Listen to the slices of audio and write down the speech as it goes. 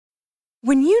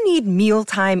When you need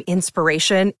mealtime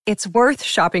inspiration, it's worth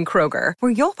shopping Kroger,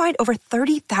 where you'll find over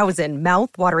 30,000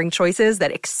 mouth-watering choices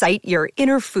that excite your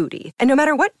inner foodie. And no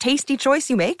matter what tasty choice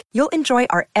you make, you'll enjoy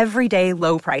our everyday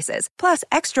low prices, plus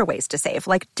extra ways to save,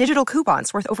 like digital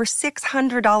coupons worth over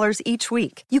 $600 each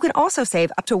week. You can also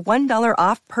save up to $1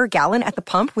 off per gallon at the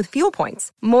pump with fuel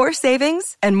points. More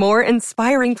savings and more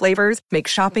inspiring flavors make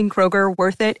shopping Kroger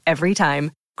worth it every time.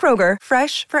 Kroger,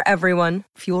 fresh for everyone.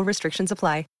 Fuel restrictions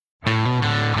apply.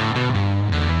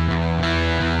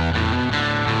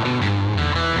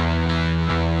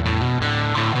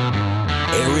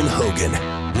 Aaron Hogan,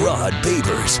 Rod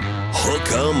Babers,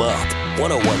 Hook 'em Up,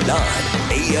 1019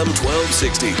 AM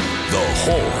 1260, The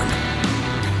Horn.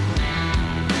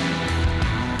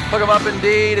 Hook 'em up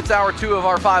indeed. It's hour 2 of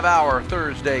our 5-hour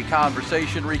Thursday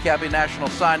conversation, recapping National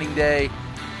Signing Day.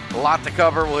 A lot to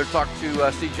cover. We'll talk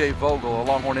to C.J. Vogel, a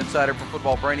Longhorn insider from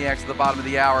Football Brainiacs at the bottom of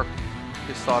the hour.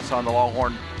 His thoughts on the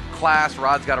Longhorn class.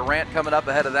 Rod's got a rant coming up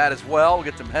ahead of that as well. We'll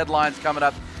get some headlines coming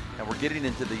up, and we're getting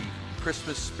into the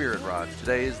Christmas spirit, Rod.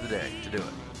 Today is the day to do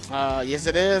it. Yes,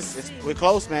 it is. We're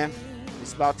close, man.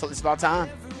 It's about time.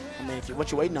 I mean,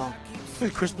 what you waiting on?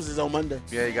 Christmas is on Monday.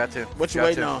 Yeah, you got to. What you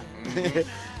waiting on?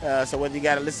 So whether you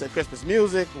got to listen to Christmas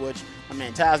music, which, I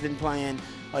mean, Ty's been playing,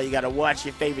 or you got to watch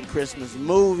your favorite Christmas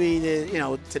movie,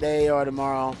 today or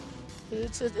tomorrow,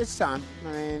 it's time.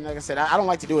 I mean, like I said, I don't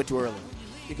like to do it too early.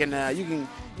 You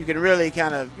can really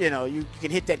kind of, you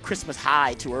can hit that Christmas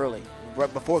high too early.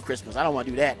 Right before Christmas. I don't want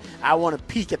to do that. I want to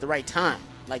peak at the right time,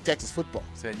 like Texas football.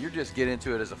 So you're just getting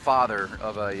into it as a father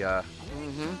of a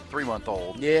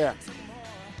 3-month-old. Yeah.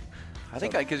 I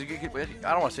think because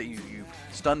I don't want to say you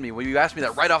stunned me. Well, you asked me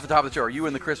that right off the top of the show. Are you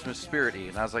in the Christmas spirit?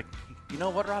 And I was like, you know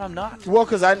what, Rod? I'm not. Well,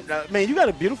 because you got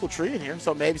a beautiful tree in here,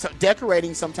 so maybe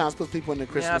decorating sometimes puts people in the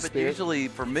Christmas spirit. Yeah, but usually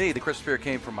for me, the Christmas spirit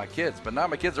came from my kids. But now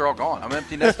my kids are all gone. I'm an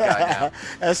empty nest guy now.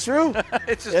 That's true.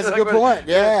 That's a good point.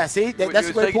 Yeah, see, that's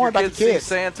a great point about the kids.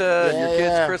 Santa and your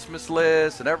kids' Christmas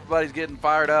list, and everybody's getting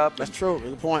fired up. That's true.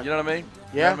 Good point. You know what I mean?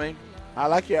 Yeah. You know what I mean? I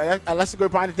like you. That's a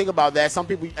good point to think about that. Some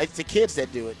people, it's the kids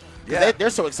that do it. Yeah. They're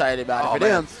so excited about it. For man.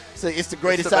 them, so it's the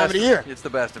greatest time of the year. It's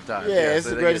the best of times. Yeah, it's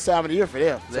the greatest time of the year for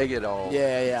them. They get old.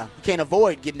 Yeah. You can't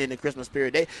avoid getting in the Christmas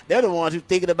spirit. They're the ones who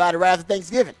thinking about it right after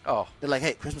Thanksgiving. Oh. They're like,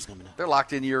 hey, Christmas coming up. They're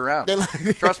locked in year round.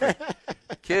 Trust me.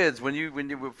 Kids, when you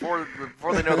before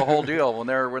they know the whole deal, when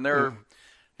they're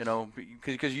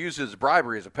because you use it as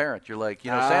bribery as a parent. You're like,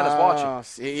 Santa's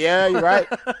watching. Yeah, you're right.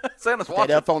 Santa's watching.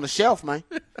 Stay up on the shelf, man.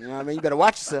 You know what I mean? You better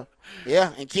watch yourself.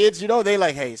 Yeah, and kids, they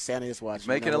like, hey, Santa is watching. He's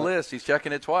making a list. He's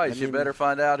checking it twice. You better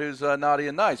find out who's naughty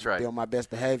and nice, right? Be on my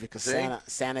best behavior because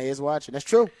Santa is watching. That's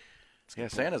true. Yeah,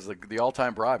 Santa's the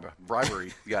all-time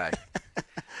bribery guy.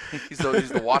 He's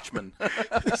the watchman.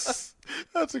 That's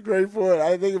a great point.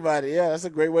 I didn't think about it. Yeah, that's a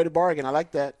great way to bargain. I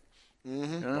like that.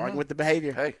 Bargain with the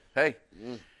behavior. Hey.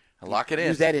 Lock it in.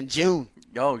 Use that in June.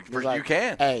 Oh, you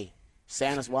can. Hey,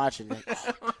 Santa's watching.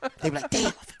 They be like, damn,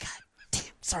 I forgot. Damn,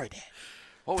 sorry, Dad.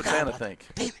 What would Santa think?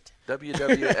 Damn it.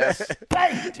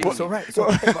 WWS. So right. So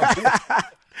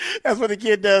that's what the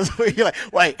kid does. You're like,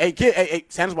 wait, hey, kid, hey,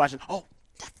 Santa's watching. Oh,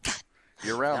 I forgot.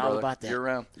 You're around, brother. About that. You're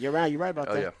around. You're right about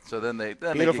that. Oh, yeah. So then they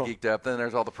get geeked up. Then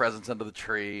there's all the presents under the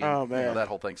tree. Oh, man. That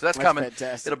whole thing. So that's coming.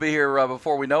 Fantastic. It'll be here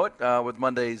before we know it with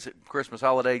Monday's Christmas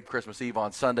holiday, Christmas Eve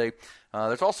on Sunday.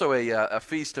 There's also a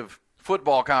feast of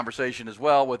football conversation as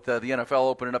well with the NFL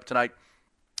opening up tonight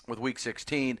with Week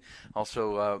 16.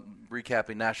 Also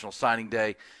recapping National Signing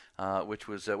Day, which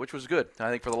was good,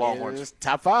 I think, for the Longhorns. It was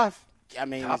top 5. I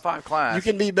mean, top 5 class. You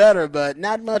can be better, but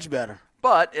not much better.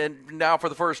 But, and now for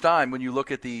the first time, when you look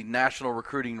at the national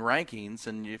recruiting rankings,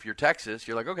 and if you're Texas,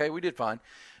 you're like, okay, we did fine.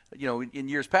 In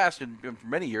years past, and for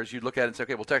many years, you'd look at it and say,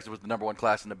 okay, well, Texas was the number 1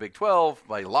 class in the Big 12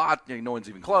 by a lot. No one's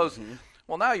even close. Mm-hmm.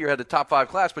 Well, now you're at the top 5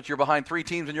 class, but you're behind 3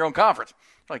 teams in your own conference.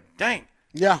 It's like, dang.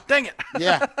 Yeah. Dang it.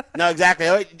 Yeah. No,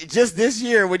 exactly. Just this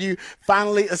year, when you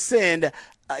finally ascend,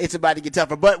 it's about to get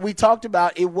tougher. But we talked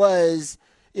about it was,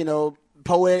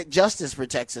 poetic justice for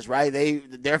Texas, right?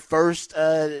 Their first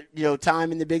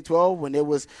time in the Big 12 when it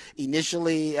was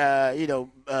initially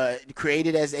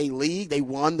created as a league. They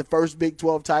won the first Big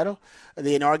 12 title,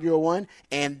 the inaugural one,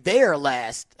 and their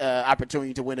last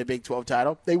opportunity to win a Big 12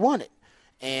 title, they won it.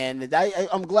 And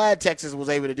I'm glad Texas was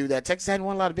able to do that. Texas hadn't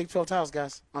won a lot of Big 12 titles,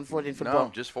 guys, unfortunately, in football.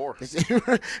 No, just 4.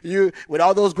 With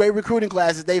all those great recruiting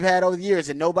classes they've had over the years,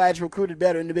 and nobody's recruited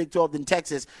better in the Big 12 than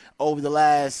Texas over the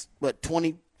last,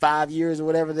 25 years or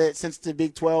whatever since the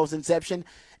Big 12's inception.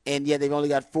 And yet they've only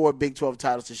got 4 Big 12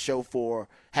 titles to show for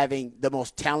having the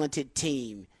most talented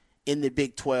team in the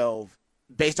Big 12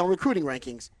 based on recruiting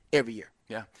rankings every year.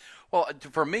 Yeah. Well,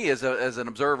 for me, as an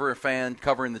observer, a fan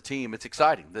covering the team, it's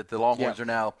exciting that the Longhorns are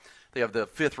now. They have the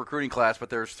 5th recruiting class, but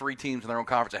there's 3 teams in their own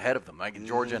conference ahead of them, like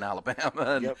Georgia and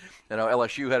Alabama. And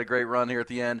LSU had a great run here at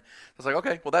the end. It's like,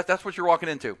 okay, well, that's what you're walking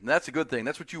into. And that's a good thing.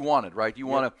 That's what you wanted, right? You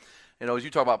want to, as you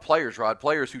talk about players, Rod,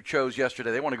 players who chose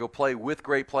yesterday, they want to go play with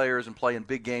great players and play in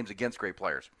big games against great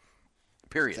players.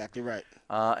 Period. Exactly right.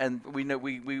 And we know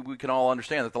we can all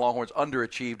understand that the Longhorns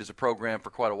underachieved as a program for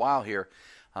quite a while here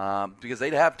because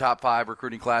they'd have top 5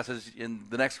 recruiting classes, and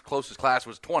the next closest class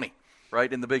was 20.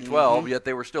 Right, in the Big 12, yet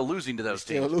they were still losing to those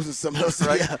teams. Still losing some of those,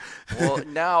 right? Yeah. Well,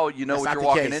 now you know what you're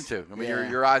walking into. I mean, Yeah.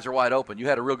 your eyes are wide open. You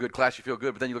had a real good class, you feel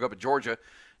good, but then you look up at Georgia,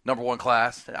 number 1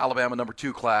 class, Alabama, number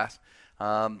 2 class.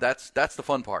 That's the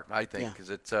fun part, I think, because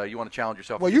it's you want to challenge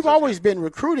yourself. Well, you've always been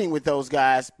recruiting with those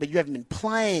guys, but you haven't been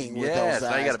playing with those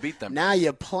guys. Now you got to beat them. Now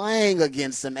you're playing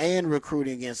against them and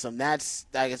recruiting against them. That's,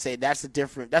 like I say, that's a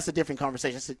different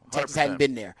conversation. Texas 100%. hadn't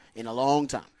been there in a long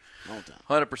time.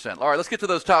 100%. All right, let's get to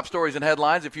those top stories and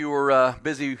headlines. If you were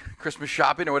busy Christmas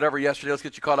shopping or whatever yesterday, let's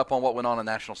get you caught up on what went on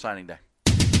National Signing Day.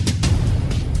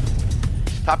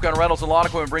 Top Gun Rentals and Lawn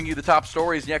Equipment bring you the top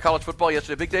stories. Yeah, college football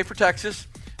yesterday. Big day for Texas.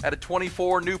 Added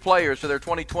 24 new players to their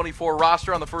 2024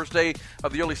 roster on the first day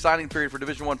of the early signing period for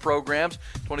Division I programs.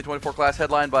 2024 class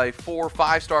headlined by 4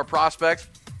 5-star prospects.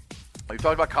 We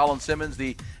talked about Colin Simmons,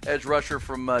 the edge rusher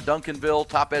from Duncanville,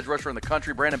 top edge rusher in the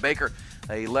country. Brandon Baker,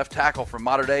 a left tackle from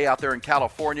Mater Dei out there in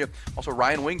California. Also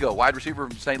Ryan Wingo, wide receiver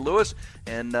from St. Louis.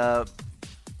 And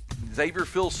Xavier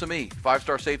Phil-Sami,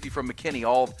 5-star safety from McKinney,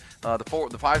 all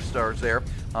the 5 stars there.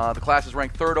 The class is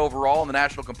ranked 3rd overall in the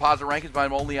national composite rankings,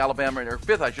 behind only Alabama, or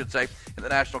 5th, I should say, in the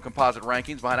national composite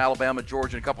rankings, behind Alabama,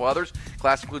 Georgia, and a couple others.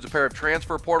 Class includes a pair of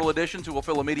transfer portal additions who will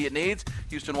fill immediate needs.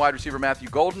 Houston wide receiver Matthew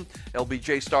Golden,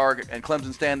 LBJ star and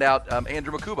Clemson standout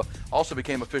Andrew Makuba also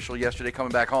became official yesterday,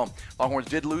 coming back home. Longhorns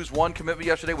did lose 1 commitment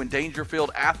yesterday when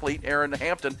Dangerfield athlete Aaron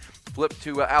Hampton flipped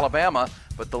to Alabama,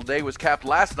 but the day was capped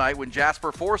last night when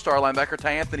Jasper 4-star linebacker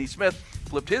T'Anthony Smith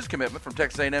flipped his commitment from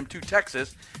Texas A&M to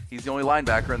Texas. He's the only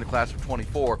linebacker in the class of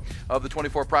 24. Of the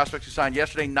 24 prospects who signed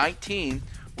yesterday, 19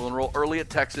 will enroll early at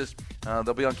Texas.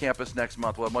 They'll be on campus next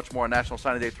month. We'll have much more on National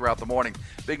Signing Day throughout the morning.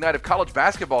 Big night of college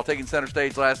basketball taking center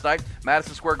stage last night.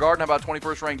 Madison Square Garden, how about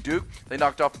 21st-ranked Duke? They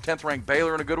knocked off the 10th-ranked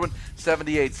Baylor in a good one,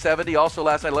 78-70. Also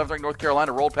last night, 11th-ranked North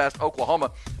Carolina rolled past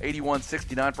Oklahoma,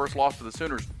 81-69. First loss for the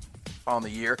Sooners on the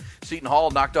year. Seton Hall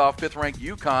knocked off 5th-ranked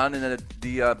UConn in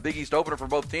the Big East opener for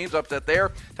both teams. Upset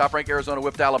there. Top-ranked Arizona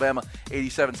whipped Alabama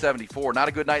 87-74. Not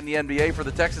a good night in the NBA for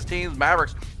the Texas teams.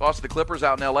 Mavericks lost to the Clippers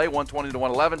out in L.A.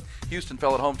 120-111. Houston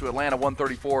fell at home to Atlanta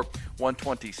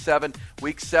 134-127.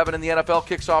 Week 7 in the NFL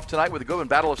kicks off tonight with a good one.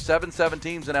 Battle of 7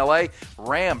 teams in L.A.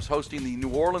 Rams hosting the New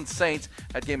Orleans Saints.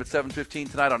 That game at 7:15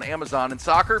 tonight on Amazon. In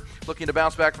soccer, looking to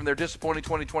bounce back from their disappointing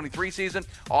 2023 season,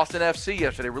 Austin FC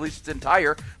yesterday released its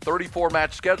entire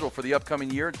 34-match schedule for the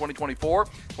upcoming year in 2024.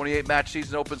 28-match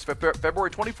season opens February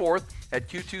 24th at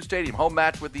Q2 Stadium. Home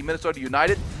match with the Minnesota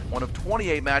United, one of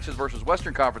 28 matches versus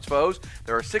Western Conference foes.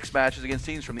 There are 6 matches against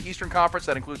teams from the Eastern Conference.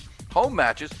 That includes home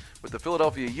matches with the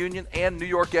Philadelphia Union and New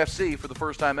York FC for the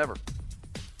first time ever.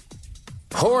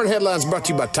 Horn Headlines brought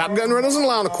to you by Top Gun Rentals and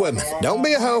Lawn Equipment. Don't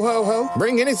be a ho-ho-ho.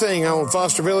 Bring anything on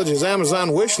Foster Village's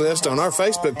Amazon wish list on our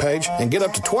Facebook page and get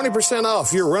up to 20%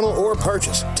 off your rental or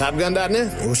purchase.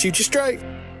 TopGun.net. We'll shoot you straight.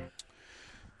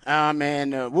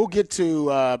 We'll get to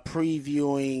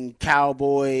previewing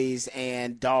Cowboys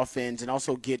and Dolphins, and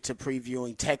also get to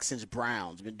previewing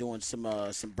Texans-Browns. Been doing some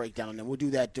breakdown on them. We'll do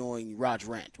that during Raj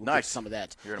Rant. We'll nice. Get some of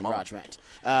that in Raj Rant.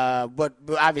 But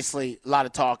obviously, a lot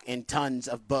of talk and tons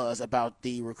of buzz about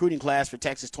the recruiting class for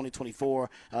Texas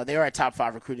 2024. They are a top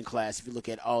 5 recruiting class if you look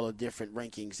at all the different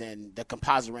rankings, and the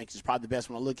composite rankings is probably the best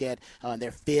one to look at.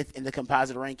 They're 5th in the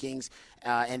composite rankings,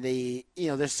 and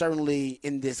there's certainly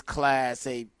in this class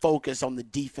a focus on the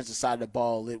defensive side of the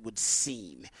ball, it would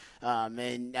seem.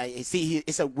 And I see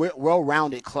it's a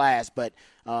well-rounded class, but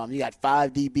you got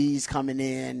 5 DBs coming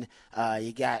in.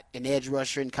 You got an edge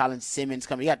rusher in Colin Simmons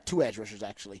coming. You got 2 edge rushers,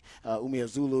 actually. Umi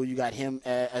Ozulu, you got him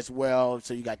as well.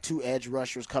 So you got 2 edge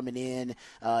rushers coming in.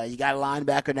 You got a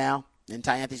linebacker now in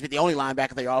T'Anthony Smith, the only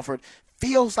linebacker they offered.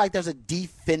 Feels like there's a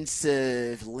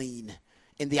defensive lean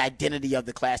in the identity of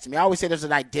the class to me. I always say there's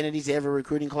an identity to every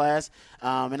recruiting class,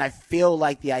 and I feel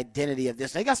like the identity of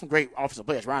this. They got some great offensive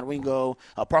players. Ryan Wingo,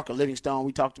 Parker Livingstone.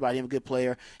 We talked about him, a good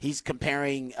player. He's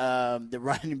comparing the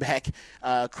running back,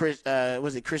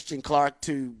 Christian Clark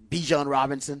to Bijan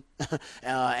Robinson,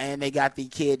 and they got the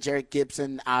kid Jarek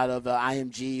Gibson out of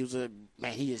IMG.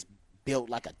 He is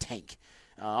built like a tank.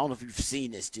 I don't know if you've seen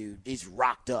this dude. He's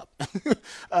rocked up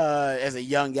as a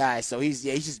young guy. So he's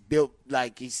just built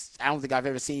like I don't think I've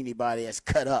ever seen anybody as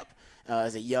cut up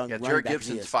as a young running back. Jared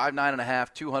Gibson's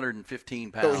 5'9.5",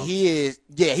 215 pounds. So he is,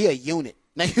 he a unit.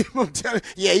 I'm telling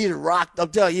you, he's rocked. I'm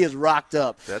telling you, he is rocked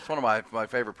up. That's one of my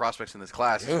favorite prospects in this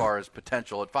class as far as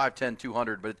potential. At 5'10",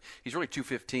 200, but he's really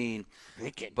 215.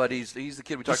 But he's the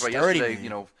kid we talked about yesterday.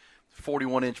 Man.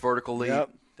 41-inch vertical leap,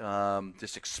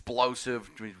 just explosive,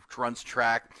 runs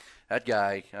track. That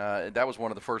guy, that was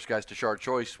one of the first guys Tashard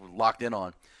Choice locked in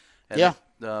on. And, as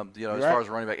far as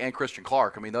a running back, and Christian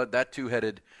Clark. I mean, that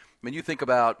two-headed. I mean, you think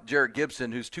about Jared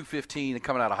Gibson, who's 215 and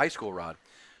coming out of high school, Rod.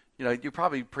 You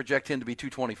probably project him to be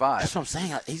 225. That's what I'm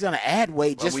saying. He's going to add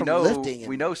weight just from lifting.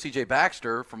 We know C.J.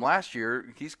 Baxter from last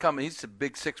year. He's a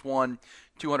big 6'1",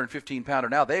 215-pounder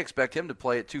now. They expect him to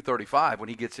play at 235 when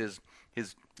he gets his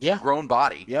grown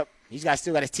body. Yep. He's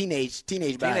still got his teenage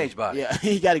body. Teenage body. Yeah,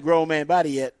 he got a grown man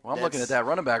body yet. Well, I'm looking at that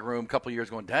running back room a couple of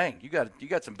years going, dang, you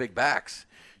got some big backs.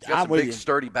 You got some big,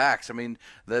 sturdy backs. I mean,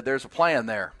 there's a plan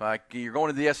there. Like, you're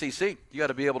going to the SEC. You got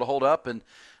to be able to hold up and,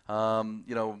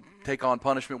 take on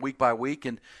punishment week by week.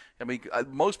 And, I mean,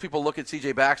 most people look at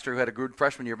C.J. Baxter, who had a good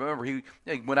freshman year. But remember, he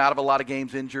went out of a lot of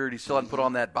games injured. He still hadn't put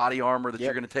on that body armor that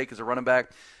you're going to take as a running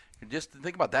back. And just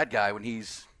think about that guy when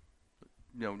he's,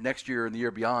 next year and the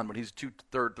year beyond, when he's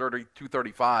 230,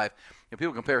 235.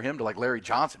 People compare him to, like, Larry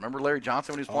Johnson. Remember Larry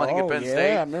Johnson when he was playing at Penn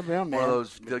State? Yeah, I remember him, man. One of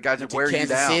those guys that wear you down.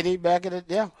 Kansas City back in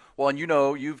the Well, and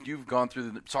you've gone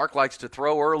through Sark likes to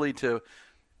throw early to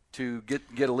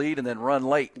get a lead and then run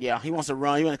late. Yeah, he wants to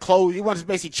run. He wants to close. He wants to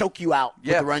basically choke you out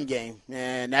with the run game.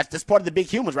 And that's part of the big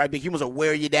humans, right? Big humans will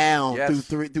wear you down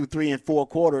through 3 and 4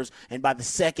 quarters. And by the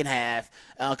second half,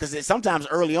 because sometimes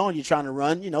early on you're trying to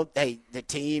run, the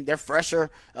team, they're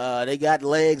fresher. They got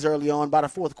legs early on. By the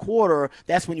fourth quarter,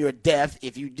 that's when you're at depth.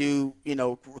 If you do,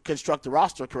 construct the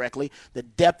roster correctly, the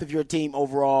depth of your team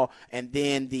overall, and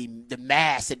then the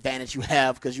mass advantage you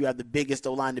have because you have the biggest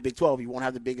O-line in the Big 12. You won't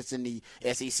have the biggest in the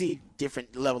SEC.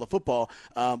 Different level of football,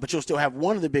 but you'll still have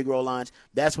one of the big roll lines.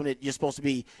 That's when you're supposed to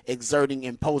be exerting,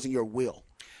 imposing your will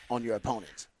on your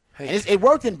opponents. Hey. And it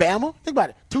worked in Bama. Think about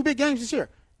it. 2 big games this year.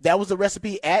 That was the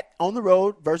recipe on the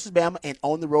road versus Bama and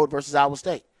on the road versus Iowa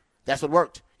State. That's what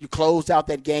worked. You closed out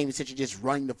that game essentially just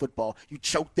running the football. You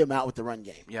choked them out with the run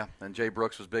game. Yeah, and Jay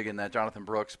Brooks was big in that, Jonathan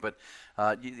Brooks. But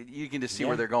you can just see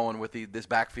where they're going with this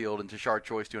backfield, and Tashard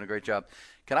Choice doing a great job.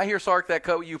 Can I hear, Sark, that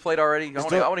cut you played already? I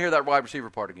want to hear that wide receiver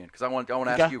part again because I want to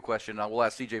ask you a question. And we'll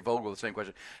ask C.J. Vogel the same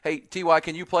question. Hey, T.Y.,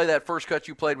 can you play that first cut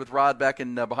you played with Rod back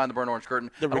in Behind the Burnt Orange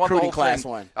Curtain? The recruiting class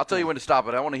one. I'll tell you when to stop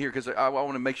it. I want to hear because I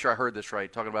want to make sure I heard this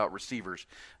right, talking about receivers.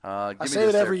 I say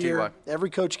it every year. Every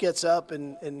coach gets up,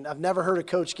 and I've never heard a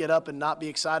coach get up and not be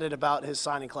excited about his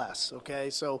signing class, okay?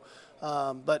 So,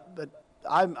 but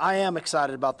I am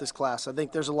excited about this class. I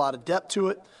think there's a lot of depth to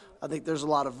it. I think there's a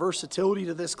lot of versatility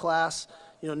to this class.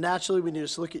 Naturally, we need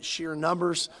to look at sheer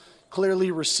numbers.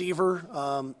 Clearly,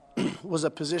 receiver was a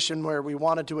position where we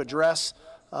wanted to address,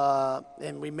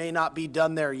 and we may not be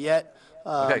done there yet.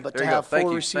 But to have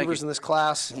 4 receivers in this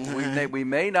class. We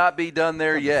may not be done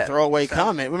there yet. Throwaway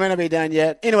comment. We may not be done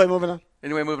yet. Anyway, moving on.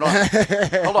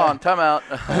 Hold on, time out.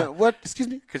 What? Excuse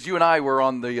me? Because you and I were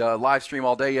on the live stream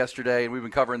all day yesterday, and we've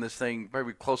been covering this thing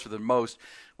probably closer than most.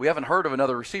 We haven't heard of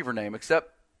another receiver name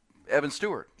except Evan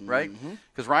Stewart, right?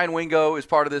 Because Ryan Wingo is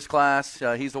part of this class.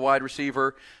 He's the wide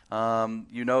receiver.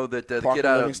 That the kid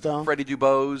out of Freddie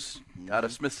Dubose, out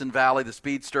of Smithson Valley, the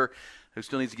speedster, who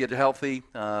still needs to get healthy.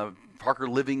 Parker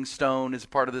Livingstone is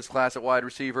part of this class at wide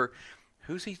receiver.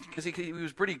 Who's he? Because he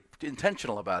was pretty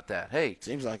intentional about that. Hey,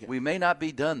 seems like it. We may not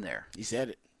be done there. He said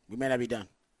it. We may not be done,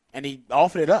 and he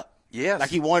offered it up. Yes, like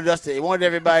he wanted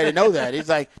everybody to know that. He's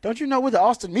like, don't you know we're the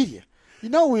Austin media?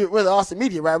 We're the Austin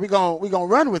media, right? We're gonna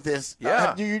run with this.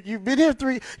 Yeah. You've been here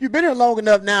You've been here long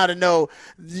enough now to know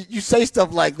you say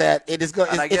stuff like that.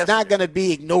 It's not gonna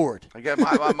be ignored. I guess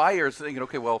my ears thinking,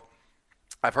 okay, well,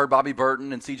 I've heard Bobby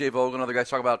Burton and C.J. Vogel and other guys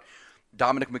talk about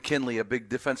Dominic McKinley, a big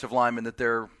defensive lineman that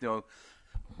they're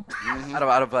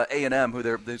out of A&M,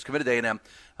 who's committed to A&M,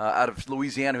 out of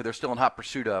Louisiana, who they're still in hot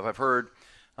pursuit of. I've heard,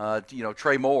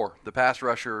 Trey Moore, the pass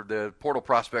rusher, the portal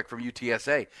prospect from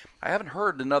UTSA. I haven't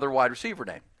heard another wide receiver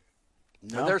name.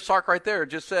 No. And there's Sark right there.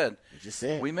 Just said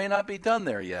we may not be done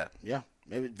there yet. Yeah,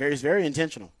 it's very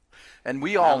intentional. And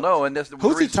we all know. And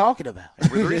who's he talking about?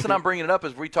 The reason I'm bringing it up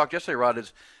is we talked yesterday, Rod,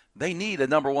 is they need a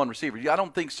number 1 receiver. I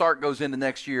don't think Sark goes into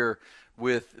next year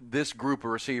with this group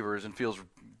of receivers and feels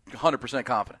 100%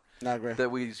 confident. I agree.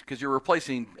 Because you're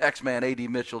replacing X-Man, A.D.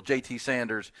 Mitchell, J.T.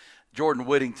 Sanders, Jordan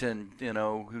Whittington,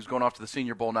 who's going off to the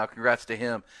Senior Bowl now. Congrats to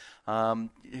him.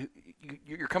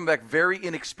 You're coming back very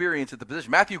inexperienced at the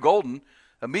position. Matthew Golden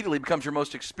immediately becomes your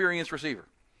most experienced receiver.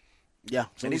 Yeah,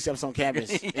 so he steps on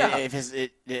campus. Yeah. If it's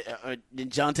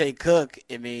Jonte Cook,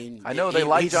 I mean, I know they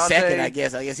like he's Jonte. Second, I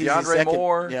guess he's DeAndre the second.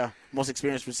 Moore. Yeah, most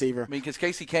experienced receiver. I mean, because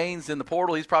Casey Cane's in the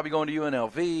portal, he's probably going to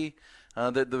UNLV.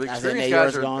 The experienced Nayor's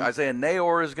guys are gone. Isaiah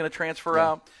Nayor is going to transfer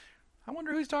out. I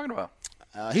wonder who he's talking about.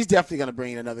 He's definitely going to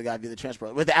bring in another guy via the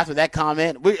transfer. After that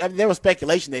comment, there was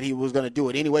speculation that he was going to do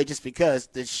it anyway, just because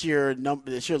the sheer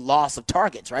loss of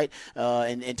targets, right?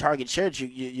 And target shares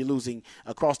you're losing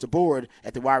across the board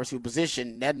at the wide receiver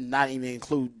position. That did not even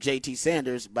include J.T.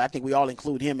 Sanders, but I think we all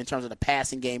include him in terms of the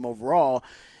passing game overall.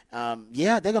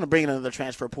 They're going to bring in another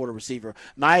transfer portal receiver.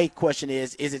 My question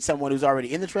is it someone who's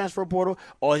already in the transfer portal,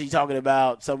 or is he talking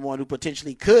about someone who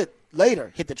potentially could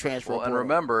later hit the transfer portal? And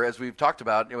remember, as we've talked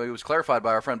about, it was clarified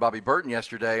by our friend Bobby Burton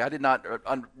yesterday. I did not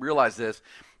realize this.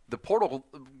 The portal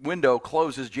window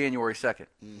closes January 2nd.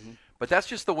 Mm-hmm. But that's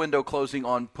just the window closing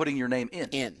on putting your name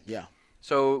in. Yeah.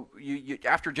 So you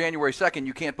after January 2nd,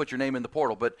 you can't put your name in the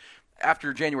portal. But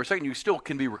after January 2nd, you still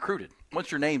can be recruited.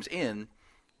 Once your name's in,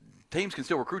 teams can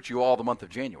still recruit you all the month of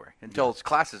January until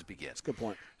classes begin. That's a good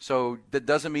point. So that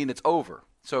doesn't mean it's over.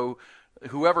 So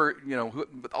whoever,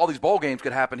 all these bowl games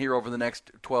could happen here over the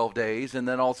next 12 days, and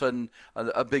then all of a sudden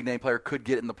a big-name player could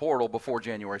get in the portal before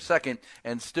January 2nd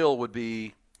and still would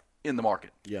be in the market.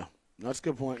 Yeah, that's a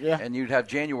good point, yeah. And you'd have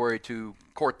January to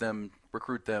court them,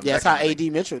 recruit them. Yeah, that's how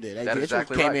A.D. Mitchell did. That's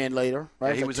exactly came in later, right?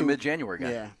 Yeah, he was a mid-January guy.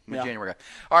 Yeah. Mid-January guy.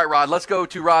 All right, Rod, let's go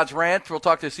to Rod's rant. We'll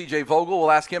talk to C.J. Vogel. We'll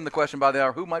ask him the question by the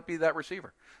hour, who might be that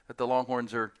receiver that the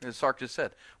Longhorns are, as Sark just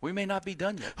said. We may not be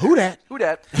done yet. Who that?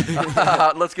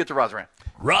 Let's get to Rod's rant.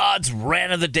 Rod's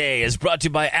Rant of the Day is brought to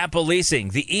you by Apple Leasing,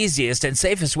 the easiest and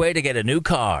safest way to get a new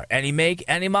car. Any make,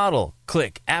 any model.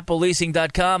 Click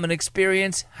appleleasing.com and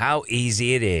experience how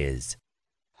easy it is.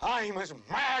 I'm as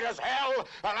mad as hell,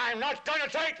 and I'm not going to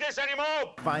take this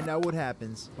anymore! Find out what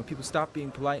happens when people stop being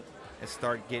polite and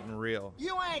start getting real.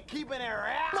 You ain't keeping it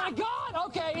right. My God!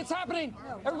 Okay, it's happening.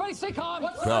 Everybody stay calm.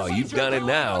 Oh, you've got it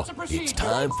now. It's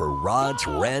time for Rod's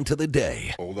Rant of the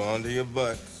Day. Hold on to your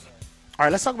butts. All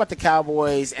right, let's talk about the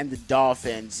Cowboys and the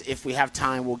Dolphins. If we have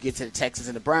time, we'll get to the Texans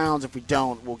and the Browns. If we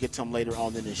don't, we'll get to them later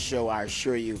on in the show, I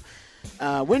assure you.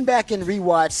 Went back and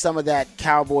rewatched some of that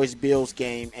Cowboys-Bills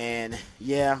game, and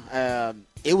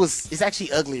it's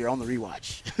actually uglier on the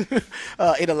rewatch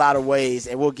in a lot of ways,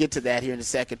 and we'll get to that here in a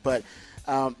second. But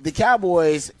the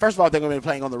Cowboys, first of all, they're going to be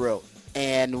playing on the road,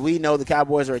 and we know the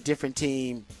Cowboys are a different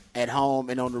team at home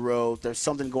and on the road. There's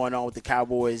something going on with the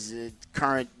Cowboys'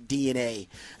 current DNA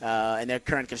and their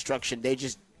current construction. They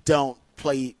just don't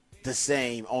play the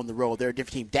same on the road. They're a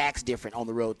different team. Dak's different on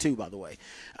the road, too, by the way.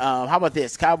 How about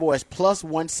this? Cowboys plus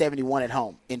 171 at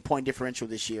home in point differential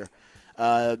this year.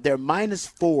 They're minus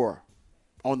 4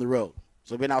 on the road.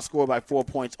 So they've been outscored by 4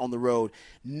 points on the road,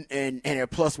 and they're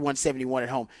plus 171 at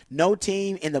home. No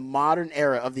team in the modern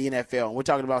era of the NFL, and we're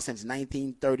talking about since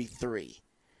 1933,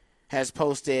 has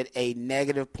posted a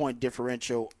negative point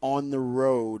differential on the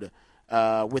road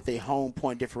with a home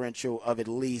point differential of at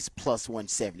least plus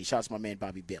 170. Shout out to my man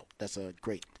Bobby Belt. That's a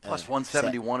great plus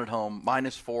 171 set. At home,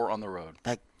 minus 4 on the road.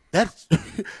 That's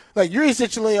like you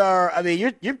essentially are. I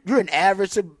mean, you're an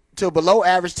average to below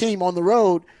average team on the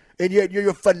road, and you're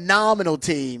a phenomenal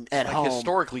team at home.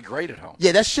 Historically great at home.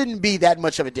 Yeah, that shouldn't be that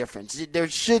much of a difference. There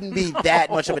shouldn't be that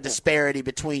much of a disparity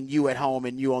between you at home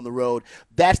and you on the road.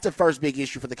 That's the first big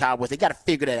issue for the Cowboys. They got to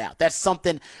figure that out.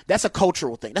 That's a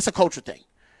cultural thing. That's a culture thing.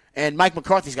 And Mike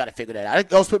McCarthy's got to figure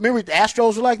that out. Remember the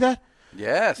Astros were like that?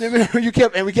 Yes. We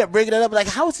kept bringing it up. Like,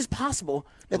 how is this possible?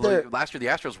 Last year the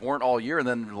Astros weren't all year, and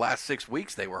then the last 6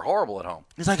 weeks they were horrible at home.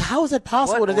 It's like, how is it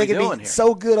possible that they can be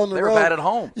so good on the road? They were bad at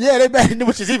home. Yeah, they're bad,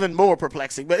 which is even more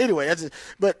perplexing. But anyway,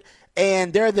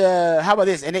 and they're how about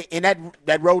this? And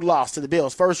that road loss to the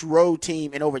Bills, first road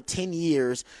team in over 10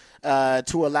 years to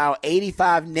allow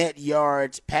 85 net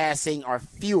yards passing or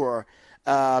fewer.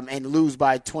 And lose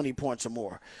by 20 points or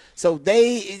more. So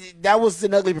that was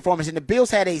an ugly performance. And the Bills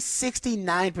had a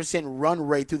 69% run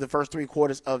rate through the first 3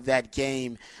 quarters of that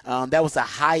game. That was the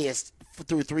highest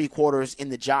through 3 quarters in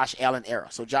the Josh Allen era.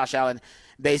 So Josh Allen,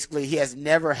 basically, he had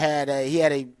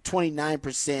a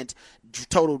 29%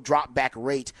 total drop back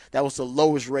rate. That was the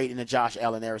lowest rate in the Josh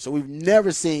Allen era. So we've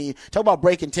never seen, talk about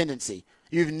breaking tendency.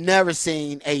 You've never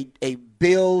seen a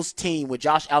Bills team with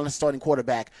Josh Allen starting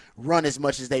quarterback run as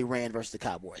much as they ran versus the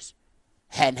Cowboys.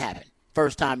 Hadn't happened.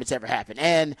 First time it's ever happened.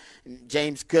 And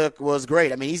James Cook was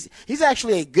great. I mean, he's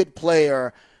actually a good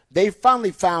player they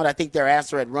finally found, I think, their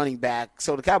answer at running back.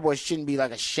 So the Cowboys shouldn't be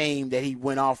like ashamed that he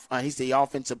went off. He's the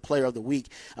offensive player of the week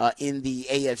in the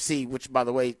AFC, which, by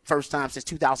the way, first time since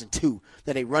 2002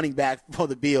 that a running back for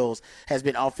the Bills has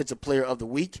been offensive player of the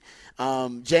week.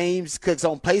 James Cook's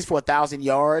on pace for 1,000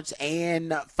 yards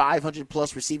and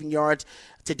 500-plus receiving yards.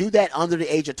 To do that under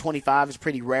the age of 25 is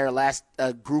pretty rare. Last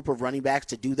group of running backs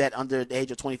to do that under the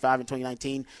age of 25 in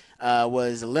 2019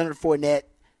 was Leonard Fournette,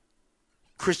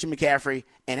 Christian McCaffrey,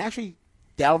 and actually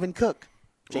Dalvin Cook,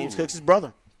 James Cook's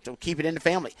brother. So keep it in the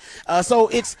family. So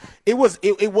it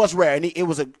was rare, and it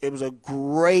was a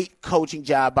great coaching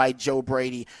job by Joe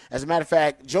Brady. As a matter of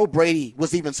fact, Joe Brady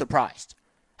was even surprised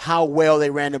how well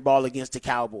they ran the ball against the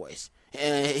Cowboys.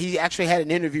 And he actually had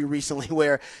an interview recently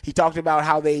where he talked about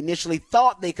how they initially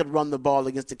thought they could run the ball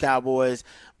against the Cowboys,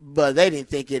 but they didn't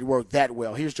think it worked that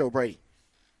well. Here's Joe Brady.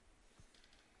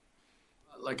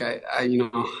 Like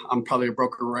I'm probably a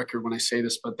broken record when I say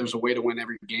this, but there's a way to win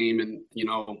every game, and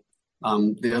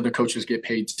the other coaches get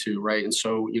paid too, right? And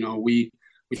so we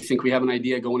think we have an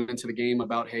idea going into the game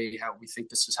about, hey, how we think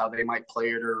this is how they might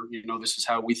play it, or this is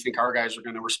how we think our guys are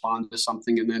going to respond to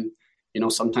something, and then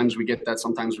sometimes we get that,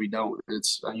 sometimes we don't.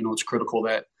 It's it's critical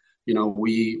that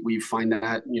we find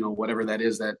that whatever that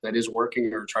is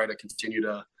working, or try to continue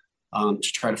to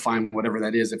try to find whatever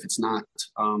that is if it's not.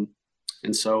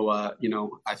 And so,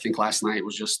 I think last night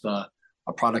was just a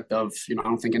product of, I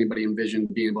don't think anybody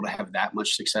envisioned being able to have that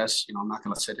much success. I'm not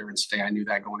going to sit here and say I knew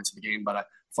that going into the game, but I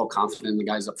felt confident in the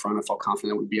guys up front. I felt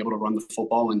confident we'd be able to run the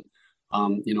football, and,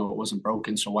 it wasn't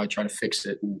broken, so why try to fix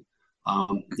it? And, I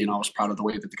was proud of the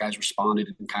way that the guys responded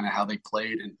and kind of how they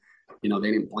played. And,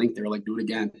 they didn't blink. They were like, do it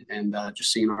again. And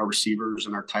just seeing our receivers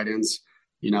and our tight ends,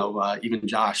 even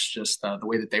Josh, just the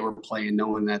way that they were playing,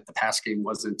 knowing that the pass game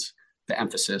wasn't the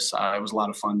emphasis. It was a lot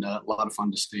of fun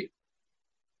to see.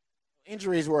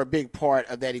 Injuries were a big part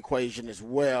of that equation as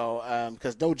well,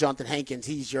 because no Jonathan Hankins,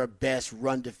 he's your best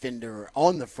run defender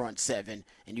on the front seven,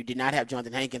 and you did not have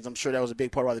Jonathan Hankins. I'm sure that was a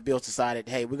big part of why the Bills decided,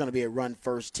 hey, we're going to be a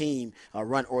run-first team, a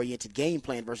run-oriented game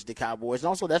plan versus the Cowboys. And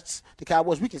also that's the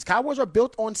Cowboys' weakness. Cowboys are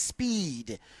built on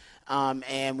speed,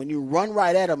 and when you run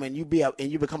right at them and you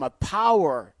become a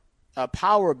power-based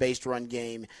run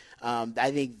game,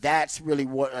 I think that's really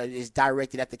what is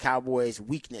directed at the Cowboys'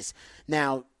 weakness.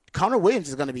 Now, Connor Williams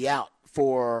is going to be out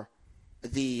for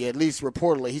at least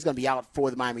reportedly, he's going to be out for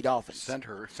the Miami Dolphins.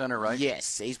 Center, right?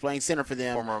 Yes, he's playing center for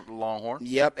them. Former Longhorn.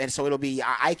 Yep, and so it'll be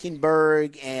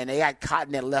Eichenberg, and they got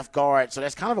Cotton at left guard, so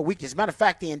that's kind of a weakness. As a matter of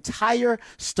fact, the entire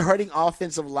starting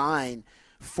offensive line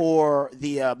for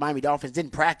the Miami Dolphins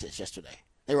didn't practice yesterday.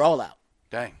 They were all out.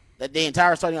 Dang. The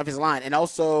entire starting offensive line, and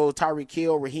also Tyreek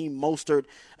Hill, Raheem Mostert,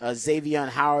 Xavier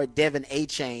Howard, Devin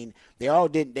Achane, they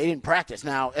didn't practice.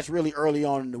 Now, that's really early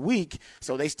on in the week,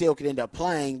 so they still could end up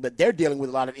playing, but they're dealing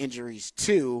with a lot of injuries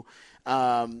too.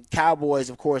 Cowboys,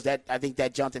 of course, I think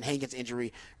that Jonathan Hankins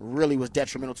injury really was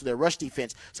detrimental to their rush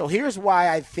defense. So here's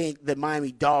why I think the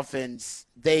Miami Dolphins,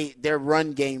 their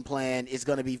run game plan is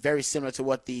going to be very similar to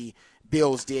what the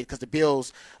Bills did, because the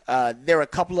Bills, there were a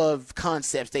couple of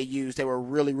concepts they used that were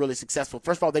really, really successful.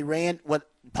 First of all, they ran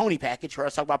pony package.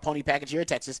 Let's talk about pony package here in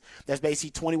Texas. That's basically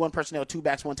 21 personnel, 2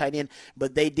 backs, 1 tight end,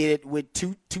 but they did it with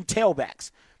two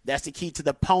tailbacks. That's the key to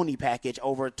the pony package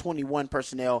over 21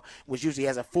 personnel, which usually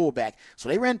has a fullback. So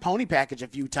they ran pony package a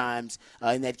few times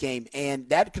in that game, and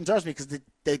that concerns me because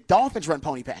the Dolphins run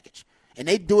pony package, and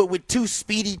they do it with 2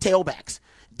 speedy tailbacks,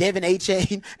 Devin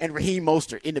Achane and Raheem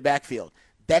Mostert in the backfield.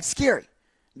 That's scary,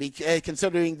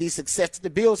 considering the success that the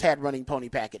Bills had running pony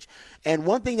package. And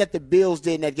one thing that the Bills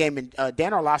did in that game, and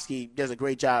Dan Orlovsky does a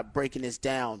great job breaking this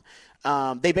down,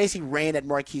 they basically ran at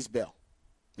Marquise Bell.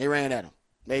 They ran at him.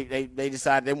 They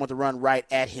decided they want to run right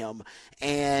at him.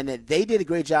 And they did a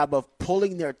great job of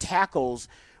pulling their tackles,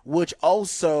 which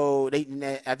also,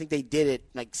 I think they did it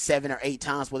like 7 or 8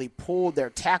 times where they pulled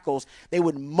their tackles. They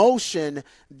would motion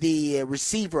the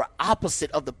receiver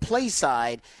opposite of the play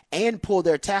side and pull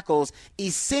their tackles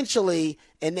essentially.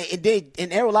 And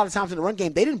there were a lot of times in the run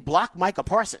game, they didn't block Micah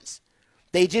Parsons.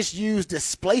 They just used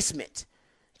displacement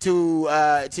to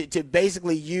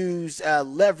basically use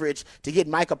leverage to get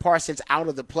Micah Parsons out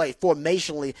of the play,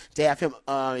 formationally to have him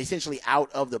essentially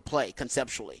out of the play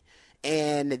conceptually.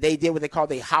 And they did what they call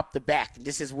they hop the back.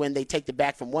 This is when they take the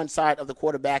back from one side of the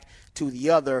quarterback to the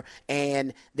other,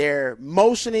 and they're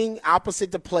motioning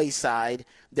opposite the play side.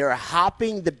 They're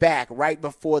hopping the back right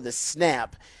before the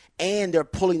snap, and they're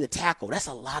pulling the tackle. That's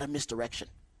a lot of misdirection.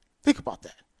 Think about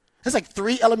that. That's like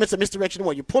 3 elements of misdirection in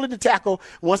one. You're pulling the tackle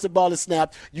once the ball is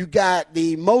snapped. You got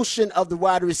the motion of the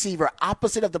wide receiver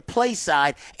opposite of the play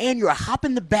side, and you're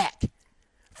hopping the back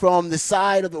from the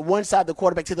side of the one side of the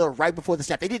quarterback to the other right before the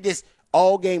snap. They did this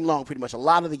all game long, pretty much, a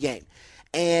lot of the game.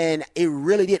 And it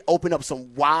really did open up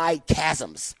some wide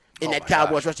chasms in that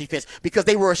Cowboys rush defense because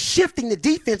they were shifting the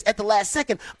defense at the last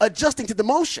second, adjusting to the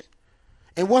motion.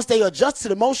 And once they adjusted to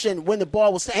the motion when the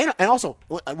ball was – and also,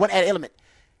 one added element,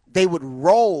 they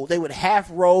would half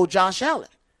roll Josh Allen.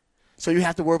 So you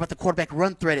have to worry about the quarterback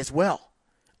run threat as well.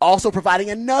 Also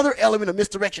providing another element of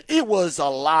misdirection. It was a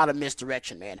lot of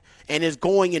misdirection, man. And it's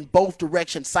going in both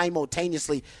directions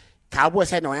simultaneously. Cowboys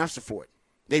had no answer for it.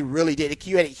 They really did.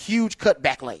 You had huge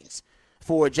cutback lanes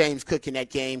for James Cook in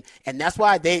that game. And that's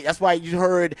why you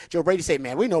heard Joe Brady say,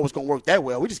 man, we know it's going to work that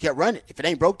well. We just kept running. If it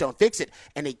ain't broke, don't fix it.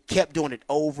 And they kept doing it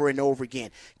over and over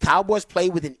again. Cowboys play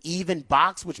with an even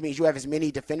box, which means you have as many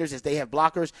defenders as they have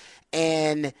blockers.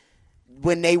 And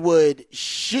when they would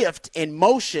shift in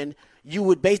motion, they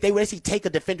would basically take a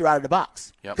defender out of the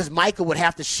box because Micah would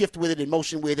have to shift with it and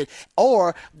motion with it,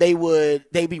 or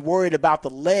they'd be worried about the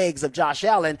legs of Josh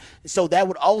Allen. So that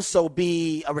would also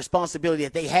be a responsibility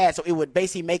that they had. So it would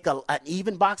basically make an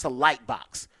even box a light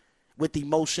box with the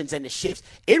motions and the shifts.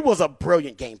 It was a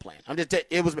brilliant game plan. And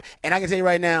I can tell you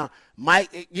right now,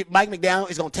 Mike McDowell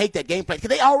is going to take that game plan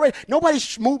because nobody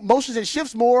motions and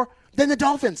shifts more than the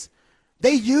Dolphins.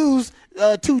 They use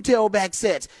two tailback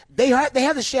sets. They have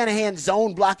the Shanahan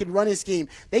zone blocking running scheme.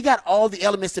 They got all the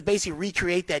elements to basically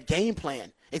recreate that game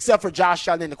plan, except for Josh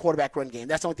Allen in the quarterback run game.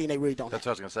 That's the only thing they really don't have. That's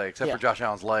what I was going to say, except for Josh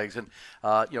Allen's legs. And,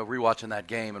 rewatching that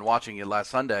game and watching it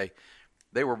last Sunday,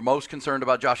 they were most concerned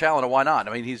about Josh Allen, and why not?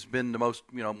 I mean, he's been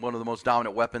one of the most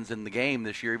dominant weapons in the game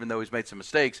this year, even though he's made some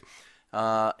mistakes.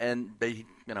 And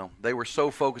they were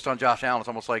so focused on Josh Allen. It's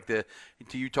almost like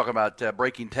you talk about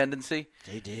breaking tendency.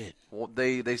 They did. Well,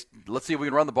 they let's see if we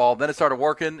can run the ball. Then it started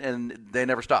working, and they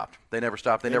never stopped. They never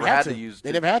had to use.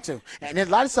 They never had to. And there's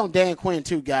a lot of stuff on Dan Quinn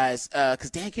too, guys,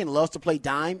 because Dan Quinn loves to play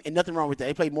dime, and nothing wrong with that.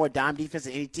 They play more dime defense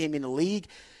than any team in the league.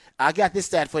 I got this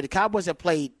stat for you. The Cowboys have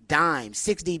played dime,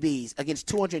 6 DBs, against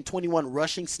 221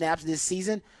 rushing snaps this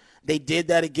season. They did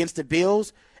that against the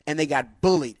Bills, and they got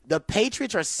bullied. The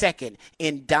Patriots are second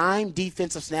in dime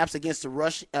defensive snaps against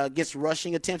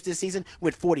rushing attempts this season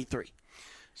with 43.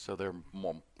 So they're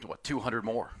 200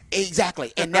 more.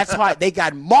 Exactly, and that's why they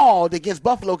got mauled against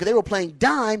Buffalo because they were playing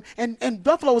dime, and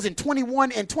Buffalo was in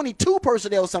 21 and 22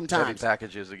 personnel sometimes. Heavy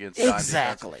packages against dime.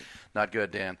 Exactly. Not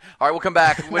good, Dan. All right, we'll come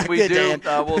back. When we do,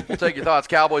 we'll take your thoughts.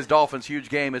 Cowboys-Dolphins, huge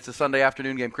game. It's a Sunday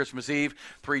afternoon game, Christmas Eve,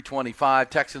 3:25.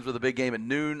 Texans with a big game at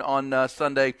noon on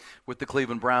Sunday with the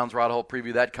Cleveland Browns. Rod Holt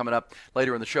preview that coming up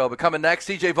later in the show. But coming next,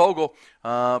 CJ Vogel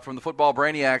from the Football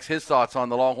Brainiacs, his thoughts on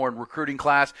the Longhorn recruiting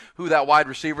class, who that wide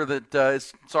receiver that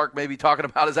Sark may be talking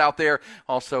about is out there.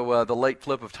 Also, the late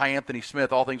flip of Ty Anthony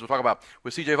Smith. All things we'll talk about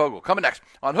with CJ Vogel. Coming next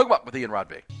on Hook 'em Up with Ian Rod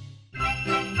B.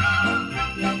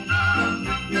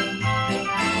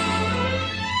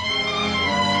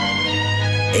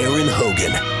 Aaron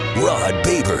Hogan, Rod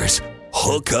Babers,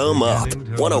 Hook 'em Up,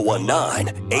 101.9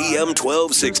 AM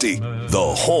 1260,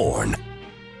 The Horn.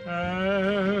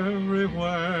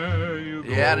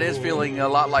 Yeah, it is feeling a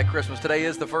lot like Christmas. Today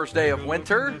is the first day of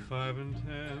winter.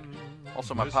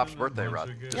 Also, my pop's birthday,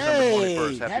 Rod. December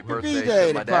 21st. Happy birthday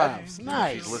to my dad. Pops.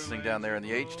 Nice. He's listening down there in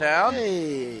the H-Town.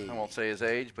 Hey. I won't say his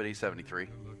age, but he's 73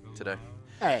 today.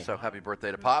 Hey. So happy birthday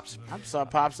to Pops. I saw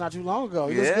Pops not too long ago.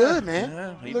 He looks good, man.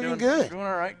 Yeah, he's looking good. Doing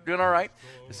all right.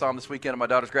 I saw him this weekend at my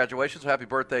daughter's graduation, so happy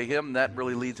birthday to him. That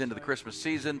really leads into the Christmas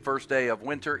season. First day of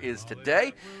winter is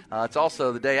today. It's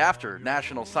also the day after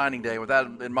National Signing Day. With that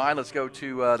in mind, let's go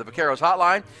to the Vaqueros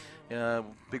Hotline.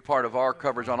 Big part of our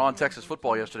coverage on Texas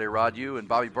football yesterday, Rod, you and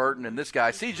Bobby Burton and this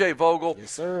guy, CJ Vogel,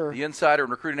 yes, sir, the insider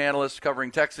and recruiting analyst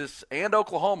covering Texas and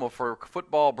Oklahoma for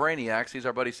Football Brainiacs. He's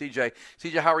our buddy CJ.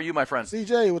 CJ, how are you, my friend?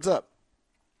 CJ, what's up?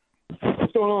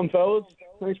 What's going on, fellas?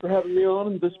 Thanks for having me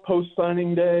on this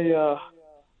post-signing day.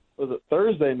 Was it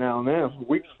Thursday now? Man, the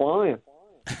week's flying.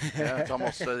 Yeah, it's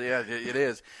almost it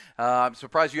is. I'm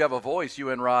surprised you have a voice,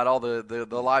 you and Rod. All the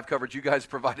live coverage you guys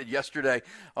provided yesterday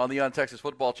on the Texas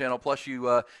Football Channel. Plus,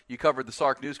 you covered the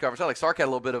Sark news conference. I like Sark had a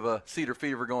little bit of a Cedar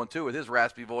fever going too with his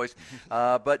raspy voice.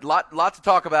 But lots to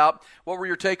talk about. What were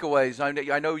your takeaways?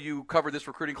 I know you covered this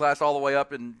recruiting class all the way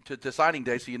up to signing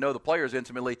day, so you know the players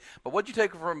intimately. But what did you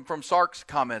take from Sark's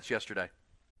comments yesterday?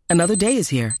 Another day is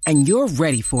here, and you're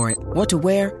ready for it. What to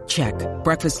wear? Check.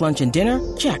 Breakfast, lunch, and dinner?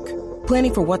 Check.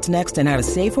 Planning for what's next and how to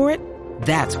save for it?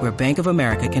 That's where Bank of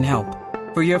America can help.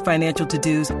 For your financial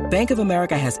to-dos, Bank of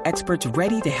America has experts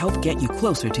ready to help get you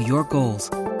closer to your goals.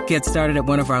 Get started at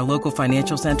one of our local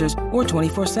financial centers or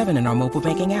 24/7 in our mobile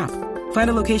banking app. Find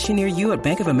a location near you at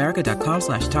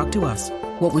bankofamerica.com/talktous.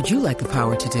 What would you like the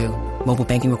power to do? Mobile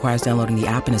banking requires downloading the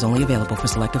app and is only available for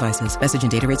select devices. Message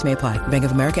and data rates may apply. Bank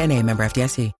of America N.A., member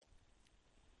FDIC.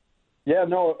 Yeah,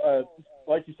 no,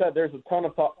 like you said, there's a ton to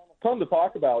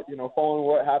talk about, following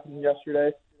what happened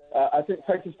yesterday. I think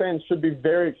Texas fans should be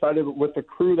very excited with the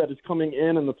crew that is coming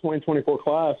in the 2024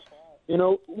 class.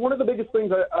 One of the biggest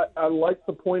things I like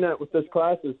to point out with this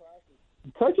class is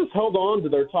Texas held on to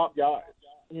their top guys,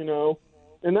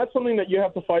 and that's something that you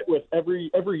have to fight with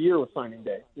every year with signing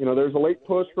day. There's a late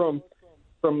push from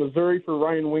Missouri for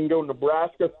Ryan Wingo.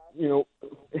 Nebraska,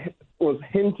 was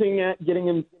hinting at getting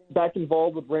him back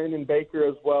involved with Brandon Baker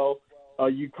as well.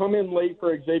 You come in late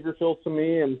for Xavier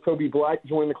Filsaime and Kobe Black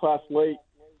join the class late,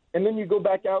 and then you go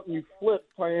back out and you flip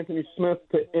Ty Anthony Smith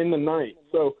to end the night.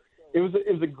 So it was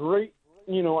a great,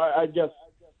 I guess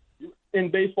in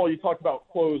baseball you talk about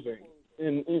closing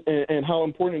and how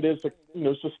important it is to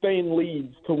sustain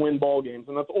leads to win ball games,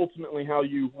 and that's ultimately how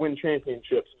you win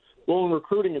championships. Well, in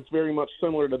recruiting, it's very much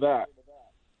similar to that.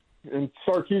 And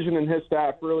Sarkisian and his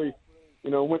staff really,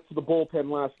 went to the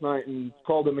bullpen last night and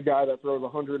called in the guy that throws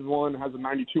 101, has a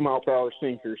 92-mile-per-hour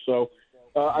sinker. So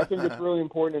I think it's really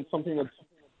important and something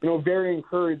that's, very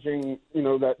encouraging,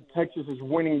 that Texas is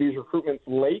winning these recruitments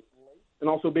late and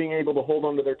also being able to hold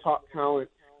on to their top talent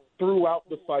throughout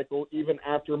the cycle, even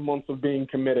after months of being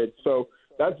committed. So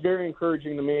that's very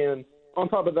encouraging to me. And on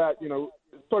top of that,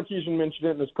 Sarkisian mentioned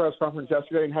it in his press conference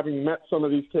yesterday, and having met some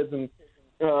of these kids and,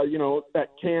 at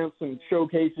camps and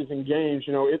showcases and games,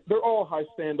 they're all high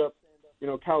stand-up,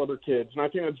 caliber kids. And I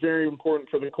think that's very important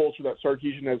for the culture that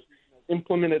Sarkisian has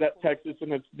implemented at Texas,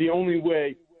 and it's the only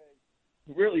way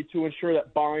really to ensure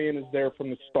that buy-in is there from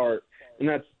the start. And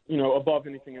that's, above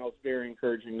anything else, very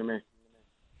encouraging to me.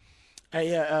 Hey,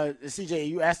 CJ,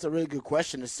 you asked a really good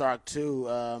question to Sark, too.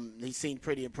 He seemed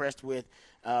pretty impressed with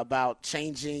about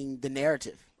changing the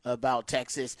narrative about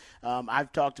Texas.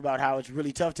 I've talked about how it's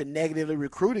really tough to negatively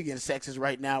recruit against Texas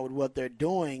right now with what they're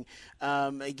doing.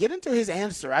 Get into his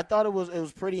answer. I thought it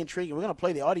was pretty intriguing. We're going to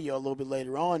play the audio a little bit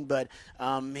later on, but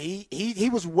he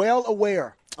was well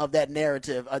aware of that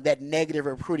narrative, that negative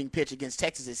recruiting pitch against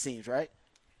Texas, it seems, right?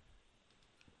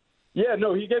 Yeah,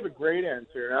 no, he gave a great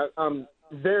answer. I'm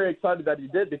very excited that he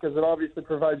did, because it obviously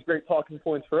provides great talking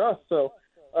points for us. So,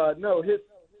 no, his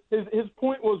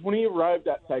point was when he arrived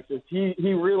at Texas, he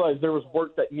realized there was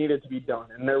work that needed to be done,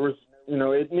 and there was,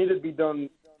 it needed to be done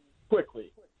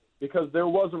quickly, because there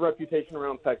was a reputation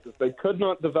around Texas. They could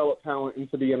not develop talent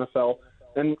into the NFL,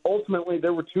 and ultimately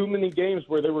there were too many games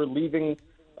where they were leaving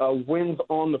wins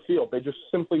on the field. They just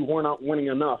simply were not winning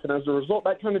enough, and as a result,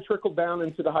 that kind of trickled down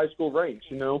into the high school range.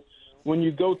 When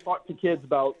you go talk to kids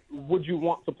about, would you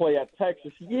want to play at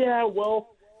Texas? Yeah, well,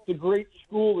 it's a great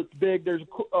school. It's big. There's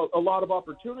a lot of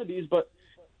opportunities, but,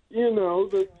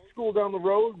 the school down the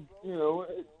road,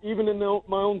 even in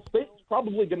my own state, is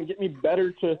probably going to get me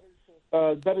better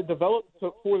developed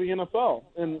for the NFL.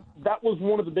 And that was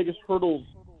one of the biggest hurdles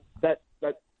that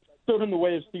stood in the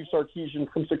way of Steve Sarkisian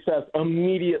from success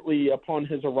immediately upon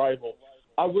his arrival.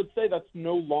 I would say that's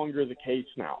no longer the case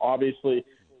now. Obviously,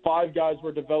 5 guys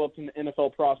were developed in the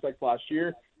NFL prospect last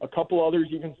year. A couple others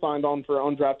even signed on for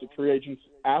undrafted free agents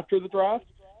after the draft.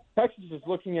 Texas is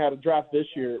looking at a draft this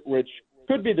year, which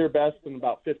could be their best in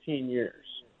about 15 years.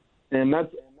 And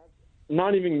that's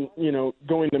not even,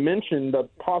 going to mention the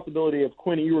possibility of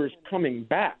Quinn Ewers coming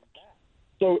back.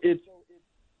 So it's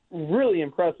really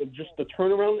impressive, just the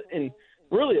turnaround in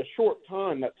really a short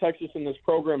time that Texas in this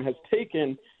program has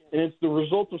taken. And it's the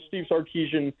result of Steve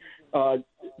Sarkisian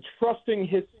trusting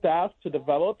his staff to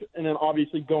develop, and then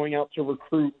obviously going out to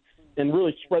recruit and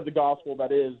really spread the gospel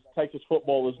that is Texas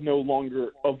football is no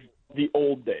longer of the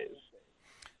old days.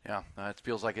 Yeah, it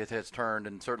feels like it has turned,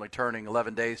 and certainly turning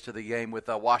 11 days to the game with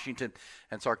Washington.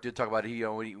 And Sark did talk about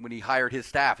when he hired his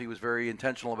staff, he was very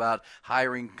intentional about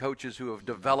hiring coaches who have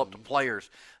developed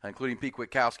players, including Pete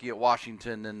Kwiatkowski at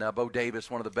Washington, and Bo Davis,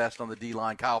 one of the best on the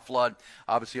D-line, Kyle Flood,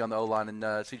 obviously on the O-line,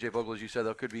 and C.J. Vogel, as you said,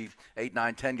 there could be 8,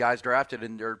 9, 10 guys drafted,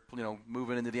 and they're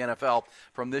moving into the NFL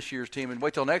from this year's team. And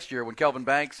wait till next year when Kelvin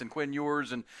Banks and Quinn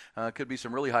Ewers and could be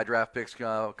some really high draft picks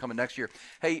coming next year.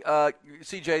 Hey,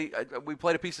 C.J., we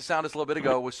played a piece of sound just a little bit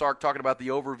ago with Sark talking about the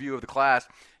overview of the class,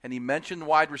 and he mentioned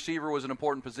wide receiver was an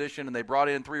important position, and they brought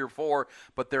in 3 or 4,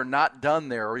 but they're not done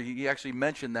there. Or he actually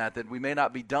mentioned that we may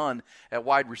not be done at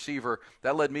wide receiver.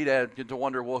 That led me to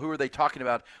wonder, well, who are they talking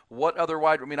about? What other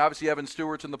obviously Evan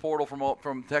Stewart's in the portal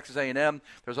from Texas A&M.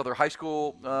 There's other high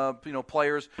school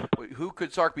players. Who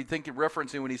could Sark be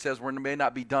referencing when he says we may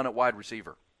not be done at wide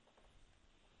receiver?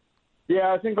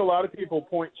 Yeah, I think a lot of people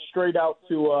point straight out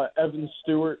to Evan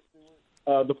Stewart.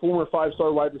 the former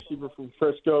 5-star wide receiver from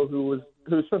Frisco who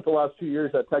spent the last 2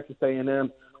 years at Texas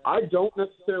A&M. I don't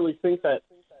necessarily think that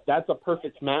that's a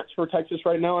perfect match for Texas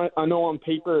right now. I know on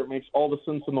paper it makes all the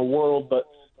sense in the world, but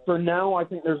for now I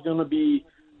think there's going to be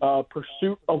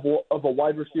pursuit of a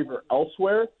wide receiver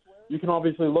elsewhere. You can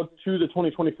obviously look to the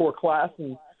 2024 class,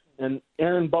 and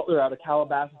Aaron Butler out of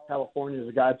Calabasas, California, is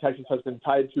a guy Texas has been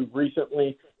tied to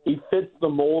recently. He fits the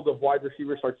mold of wide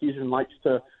receiver Sarkisian likes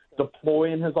to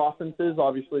deploy in his offenses.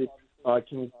 Obviously,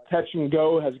 can catch and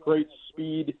go, has great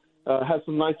speed, has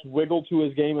some nice wiggle to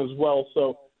his game as well.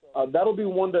 So that'll be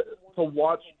one to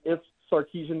watch if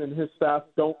Sarkisian and his staff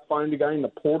don't find a guy in the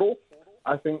portal.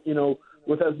 I think,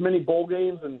 with as many bowl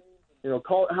games and,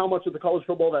 how much of the college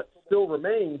football that still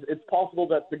remains, it's possible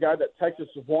that the guy that Texas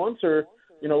wants or,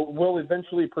 will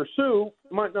eventually pursue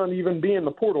might not even be in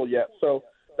the portal yet. So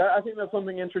I think that's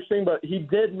something interesting. But he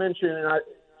did mention, and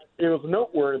it was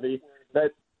noteworthy,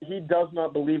 that he does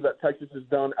not believe that Texas is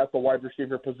done at the wide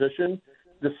receiver position,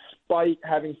 despite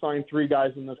having signed 3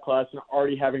 guys in this class and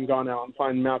already having gone out and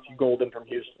signed Matthew Golden from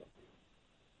Houston.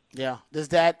 Yeah. Does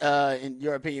that, in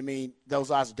your opinion, mean those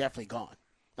odds are definitely gone?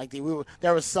 Like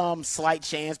there was some slight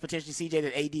chance, potentially, CJ,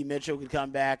 that A.D. Mitchell could come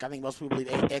back. I think most people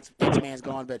believe X-Man's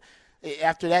gone. But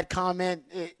after that comment,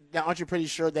 aren't you pretty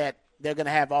sure that they're going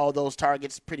to have all those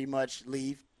targets pretty much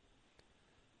leave?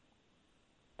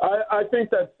 I think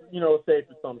that's, a safe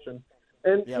assumption.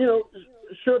 And,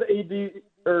 should A.D.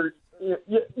 or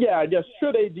I guess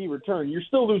should A.D. return, you're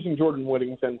still losing Jordan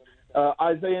Whittington.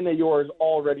 Isaiah Nayor is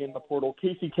already in the portal.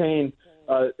 Casey Kane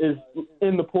is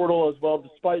in the portal as well,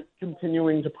 despite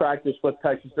continuing to practice with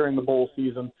Texas during the bowl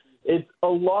season. It's a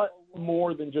lot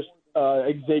more than just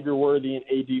Xavier Worthy and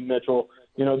A.D. Mitchell.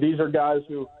 These are guys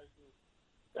who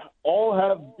all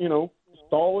have,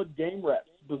 solid game reps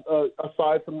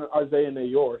aside from Isaiah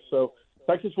Nayor. So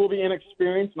Texas will be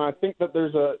inexperienced, and I think that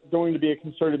there's going to be a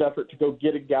concerted effort to go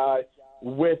get a guy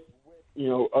with,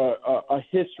 a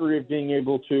history of being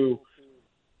able to,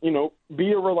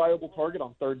 be a reliable target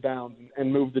on third down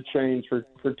and move the chains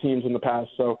for teams in the past.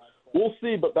 So we'll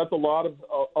see, but that's a lot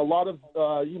of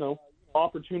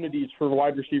opportunities for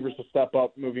wide receivers to step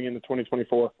up moving into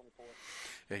 2024.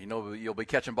 Yeah, you'll be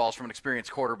catching balls from an experienced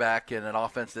quarterback in an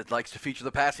offense that likes to feature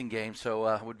the passing game, so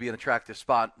it would be an attractive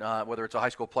spot, whether it's a high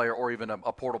school player or even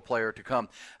a portal player to come.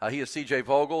 He is C.J.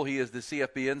 Vogel. He is the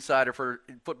CFB insider for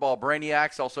Football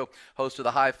Brainiacs, also host of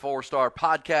the High 4-Star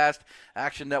podcast,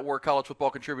 Action Network college football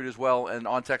contributor as well, and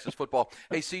on Texas football.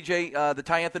 Hey, C.J., the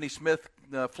Ty Anthony Smith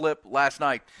flip last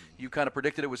night, you kind of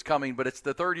predicted it was coming, but it's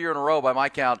the third year in a row by my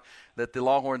count that the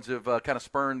Longhorns have kind of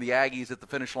spurned the Aggies at the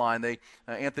finish line.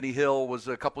 Anthony Hill was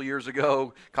a couple years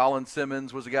ago. Colin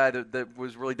Simmons was a guy that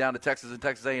was really down to Texas and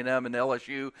Texas A&M and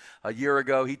LSU a year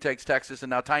ago. He takes Texas. And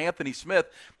now Ty Anthony Smith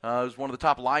is one of the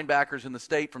top linebackers in the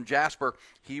state from Jasper.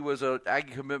 He was an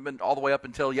Aggie commitment all the way up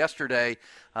until yesterday.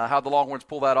 How the Longhorns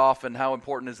pull that off and how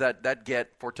important is that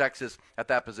get for Texas at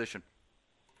that position?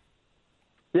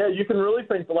 Yeah, you can really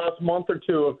think the last month or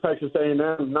two of Texas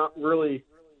A&M not really,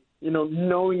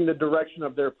 knowing the direction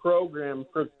of their program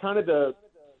for kind of the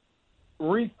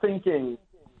rethinking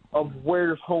of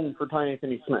where's home for Ty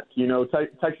Anthony Smith.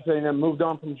 Texas A&M moved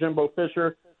on from Jimbo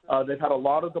Fisher. They've had a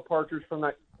lot of departures from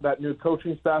that new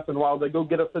coaching staff, and while they go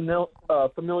get a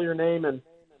familiar name and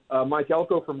Mike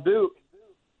Elko from Duke,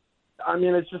 I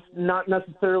mean, it's just not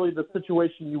necessarily the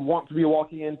situation you want to be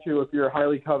walking into if you're a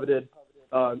highly coveted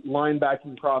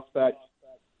linebacking prospect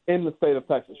in the state of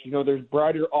Texas. There's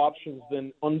brighter options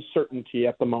than uncertainty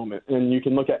at the moment. And you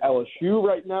can look at LSU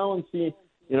right now and see,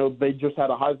 they just had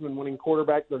a Heisman-winning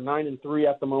quarterback. They're 9-3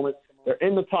 at the moment. They're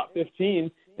in the top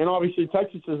 15. And obviously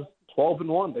Texas is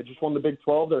 12-1. They just won the Big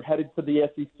 12. They're headed to the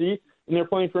SEC, and they're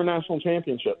playing for a national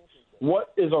championship.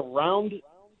 What is around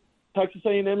Texas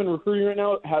A&M in recruiting right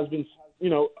now has been,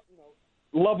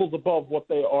 levels above what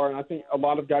they are, and I think a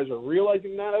lot of guys are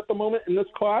realizing that at the moment in this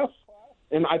class,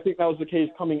 and I think that was the case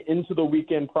coming into the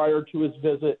weekend prior to his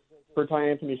visit for Ty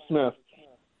Anthony Smith.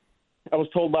 I was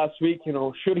told last week,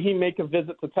 should he make a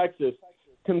visit to Texas,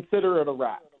 consider it a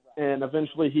wrap, and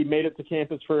eventually he made it to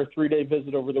campus for a 3-day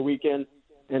visit over the weekend,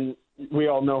 and we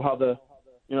all know how the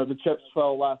chips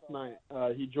fell last night.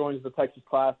 He joins the Texas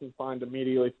class and signed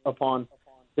immediately upon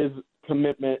his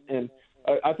commitment, and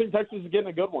I think Texas is getting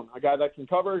a good one, a guy that can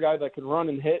cover, a guy that can run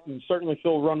and hit and certainly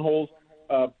fill run holes.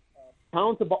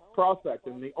 Talented prospect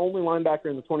and the only linebacker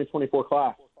in the 2024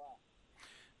 class.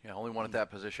 Yeah, only one at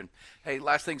that position. Hey,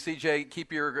 last thing, CJ,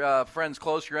 keep your friends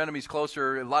close, your enemies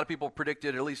closer. A lot of people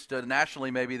predicted, at least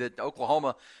nationally maybe, that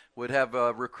Oklahoma would have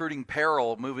recruiting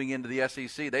peril moving into the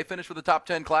SEC. They finished with a top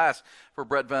 10 class for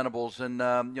Brett Venables. And,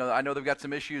 I know they've got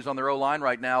some issues on their O-line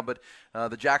right now, but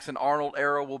the Jackson Arnold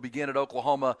era will begin at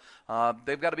Oklahoma.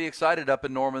 They've got to be excited up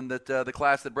in Norman that the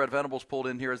class that Brett Venables pulled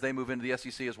in here as they move into the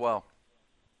SEC as well.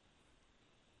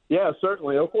 Yeah,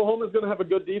 certainly. Oklahoma's going to have a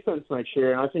good defense next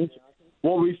year, and I think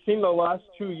what we've seen the last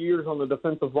 2 years on the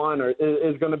defensive line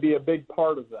is going to be a big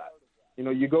part of that.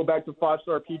 You go back to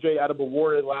five-star P.J.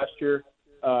 Adebawore last year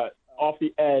off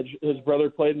the edge. His brother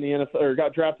played in the NFL or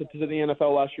got drafted to the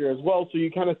NFL last year as well, so you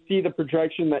kind of see the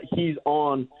projection that he's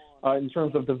on in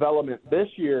terms of development. This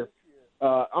year,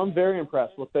 I'm very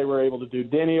impressed what they were able to do.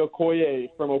 Danny Okoye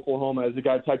from Oklahoma is the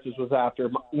guy Texas was after.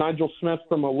 Nigel Smith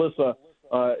from Melissa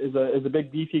is a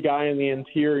big beefy guy in the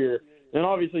interior. And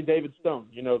obviously David Stone,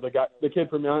 the kid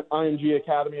from IMG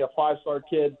Academy, a five-star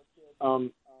kid.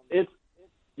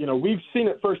 We've seen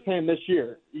it firsthand this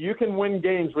year. You can win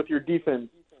games with your defense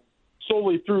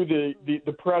solely through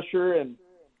the pressure and,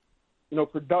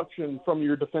 production from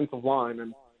your defensive line.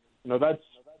 And, that's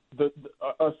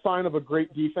a sign of a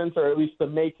great defense, or at least the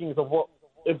makings of what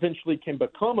eventually can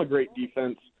become a great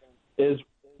defense is,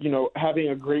 having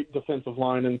a great defensive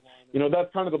line. And,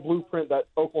 that's kind of the blueprint that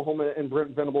Oklahoma and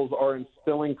Brent Venables are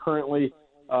instilling currently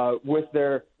with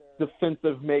their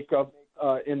defensive makeup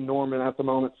in Norman at the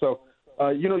moment. So,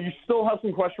 you still have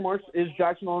some question marks. Is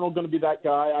Jackson Arnold going to be that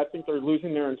guy? I think they're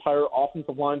losing their entire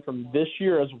offensive line from this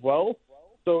year as well.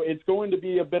 So it's going to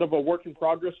be a bit of a work in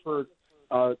progress for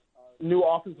new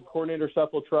offensive coordinator Seth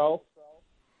Luttrell.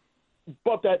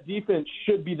 But that defense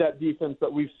should be that defense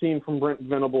that we've seen from Brent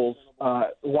Venables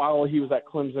while he was at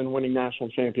Clemson winning national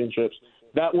championships.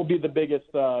 That will be the biggest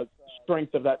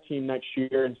strength of that team next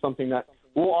year, and something that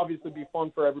will obviously be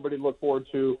fun for everybody to look forward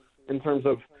to in terms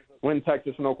of when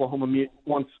Texas and Oklahoma meet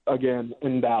once again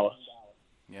in Dallas.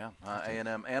 Yeah,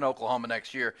 A&M and Oklahoma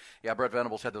next year. Yeah, Brett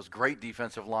Venables had those great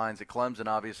defensive lines at Clemson,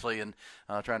 obviously, and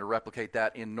trying to replicate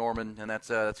that in Norman, and that's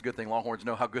a good thing. Longhorns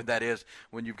know how good that is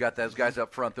when you've got those guys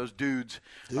up front, those dudes.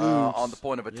 On the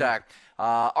point of attack.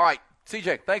 Yeah. All right,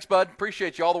 CJ, thanks, bud.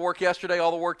 Appreciate you. All the work yesterday,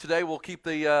 all the work today. We'll keep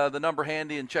the number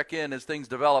handy and check in as things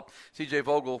develop. CJ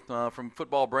Vogel from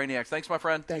Football Brainiacs. Thanks, my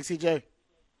friend. Thanks, CJ.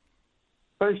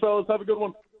 Thanks, fellas. Have a good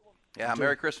one. Yeah,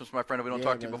 Merry Christmas, my friend. If we don't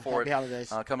talk to you before. Happy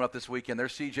holidays. Coming up this weekend.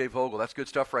 There's C.J. Vogel. That's good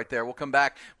stuff right there. We'll come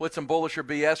back with some bullish or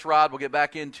BS, Rod. We'll get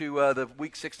back into the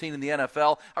Week 16 in the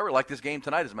NFL. I really like this game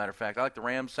tonight, as a matter of fact. I like the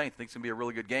Rams-Saints. I think it's going to be a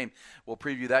really good game. We'll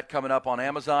preview that coming up on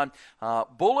Amazon.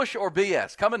 Bullish or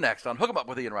BS, coming next on Hook 'em Up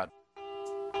with Ian Rod.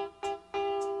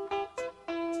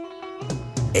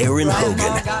 Aaron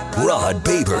Hogan, Rod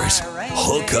Babers,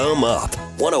 Hook 'em Up,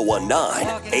 101.9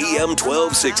 AM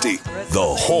 1260,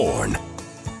 The Horn.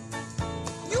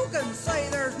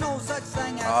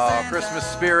 Christmas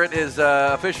spirit is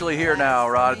officially here now,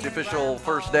 Rod. It's the official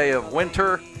first day of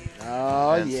winter.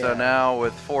 So now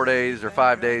with 4 days or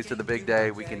 5 days to the big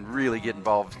day, we can really get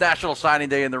involved. It's National Signing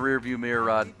Day in the rearview mirror,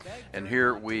 Rod. And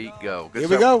here we go. Here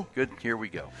we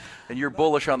go. And you're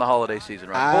bullish on the holiday season,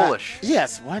 Rod. Bullish.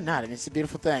 Yes, why not? I mean, it's a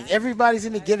beautiful thing. Everybody's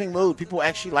in the giving mood. People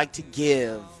actually like to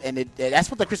give. And that's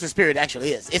what the Christmas spirit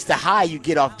actually is. It's the high you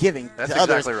get off giving to others.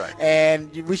 That's exactly right.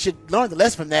 And we should learn the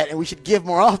lesson from that, and we should give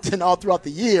more often all throughout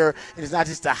the year. And it's not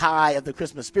just the high of the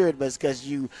Christmas spirit, but it's because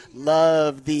you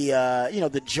love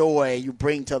the joy you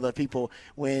bring to other people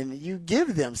when you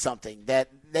give them something that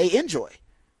they enjoy.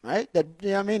 Right?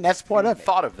 That's part of it.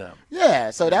 Thought of them.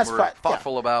 Yeah, so that's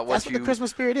thoughtful about what that's what the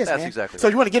Christmas spirit is, That's man. exactly So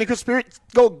right. you want to get in Christmas spirit,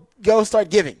 go start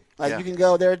giving. You can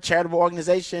go, there are charitable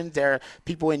organizations, there are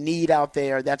people in need out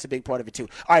there. That's a big part of it, too.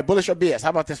 All right, bullish or BS. How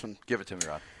about this one? Give it to me,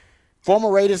 Rod. Former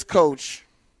Raiders coach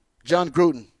John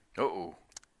Gruden.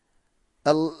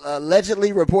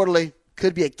 Allegedly, reportedly,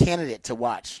 could be a candidate to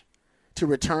watch to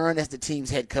return as the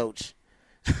team's head coach.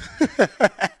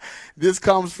 This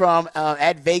comes from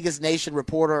at Vegas Nation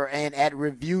reporter and at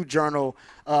Review Journal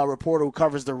reporter who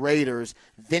covers the Raiders,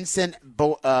 Vincent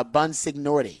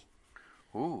Bonsignorti.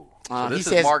 Ooh. So this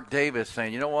is Mark Davis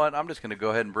saying, you know what, I'm just going to go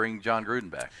ahead and bring John Gruden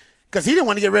back. Because he didn't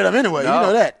want to get rid of him anyway. No. You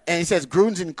know that. And he says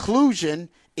Gruden's inclusion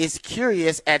is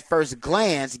curious at first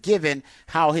glance given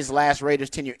how his last Raiders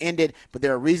tenure ended, but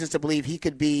there are reasons to believe he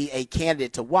could be a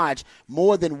candidate to watch.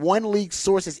 More than one league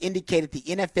source has indicated the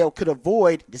NFL could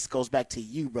avoid, this goes back to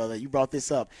you, brother, you brought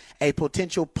this up, a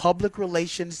potential public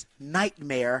relations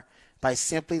nightmare by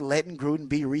simply letting Gruden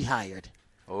be rehired.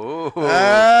 Oh.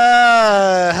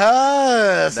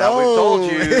 Now, we've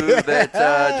told you that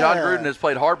John Gruden has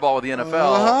played hardball with the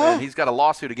NFL, and he's got a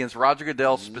lawsuit against Roger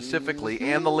Goodell specifically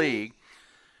and the league.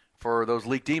 for those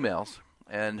leaked emails.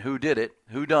 And who did it?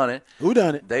 Who done it? Who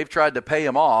done it? They've tried to pay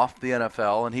him off, the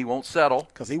NFL, and he won't settle.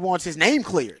 Because he wants his name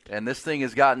cleared. And this thing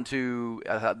has gotten to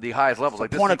the highest levels.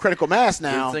 Like point of critical mass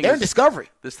now. They're in discovery.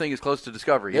 This thing is close to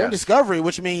discovery, They're in discovery,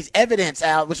 which means evidence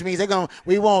out, which means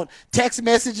we want text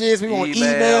messages, we want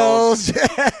emails.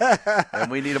 And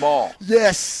we need them all.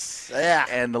 Yes. Yeah.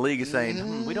 And the league is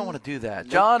saying, we don't want to do that.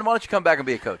 John, why don't you come back and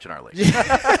be a coach in our league?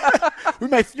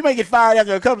 You may get fired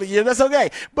after a couple of years. That's okay.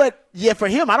 But yeah, for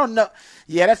him, I don't know.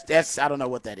 Yeah, that's I don't know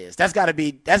what that is. That's got to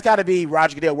be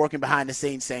Roger Goodell working behind the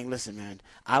scenes saying, "Listen, man,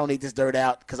 I don't need this dirt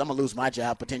out because I'm gonna lose my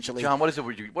job potentially." John, what is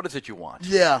it you want?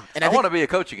 Yeah, and I want to be a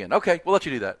coach again. Okay, we'll let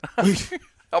you do that.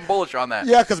 I'm bullish on that.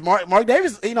 Yeah, because Mark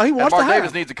Davis, he wants to hire. Mark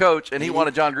Davis needs a coach, and he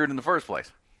wanted John Gruden in the first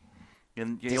place.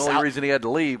 And the only reason he had to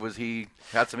leave was he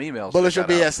had some emails. Bullish or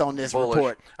BS on this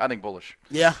report? I think bullish.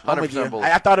 Yeah, 100% bullish.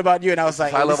 I thought about you, and I was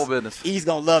like, high-level business. He's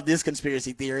going to love this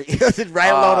conspiracy theory. Right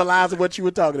along the lines of what you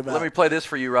were talking about. Let me play this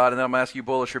for you, Rod, and then I'm going to ask you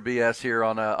bullish or BS here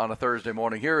on a Thursday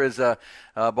morning. Here is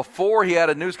before he had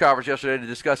a news conference yesterday to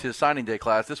discuss his signing day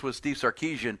class. This was Steve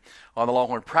Sarkisian on the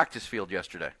Longhorn practice field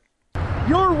yesterday.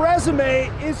 Your resume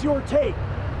is your tape.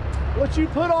 What you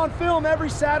put on film every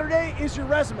Saturday is your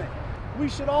resume. We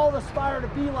should all aspire to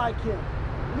be like him.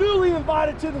 Newly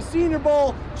invited to the Senior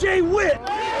Bowl, Jay Witt.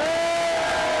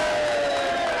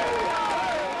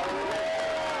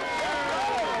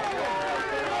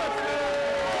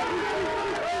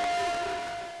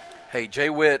 Hey, Jay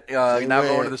Witt now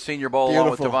going to the Senior Bowl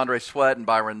along with Devondre Sweat and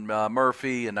Byron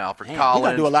Murphy and Alfred Collins. We're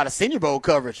going to do a lot of Senior Bowl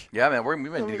coverage. Yeah, man, we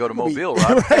may need to go to Mobile,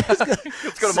 right? Let's go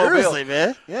to Seriously, Mobile.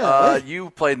 Man. Yeah,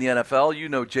 you played in the NFL. You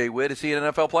know Jay Witt. Is he an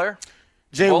NFL player?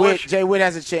 Jay Witt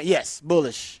has a chance. Yes,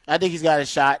 bullish. I think he's got a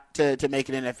shot to make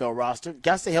an NFL roster.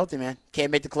 Got to stay healthy, man.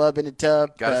 Can't make the club in the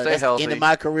tub. Got to stay healthy. End of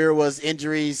my career was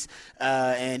injuries,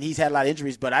 and he's had a lot of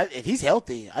injuries. But if he's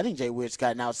healthy, I think Jay Witt's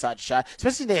got an outside shot.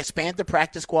 Especially they expand the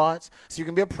practice squads, so you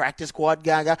can be a practice squad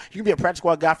guy. You can be a practice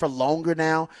squad guy for longer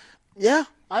now. Yeah,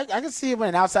 I can see him with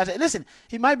an outside shot. Listen,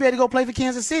 he might be able to go play for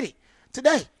Kansas City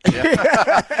today.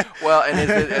 Yeah. Well, and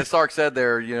as Sark said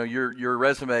there, your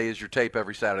resume is your tape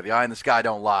every Saturday. The eye in the sky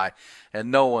don't lie,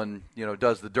 and no one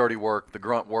does the dirty work, the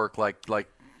grunt work like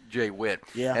Jay Witt.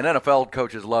 Yeah. And NFL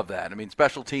coaches love that. I mean,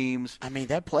 special teams. I mean,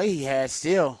 that play he had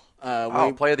still.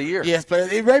 Play of the year. Yes, play of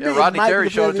the year. Rodney Terry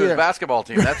showed it to his basketball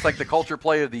team. That's like the culture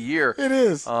play of the year. It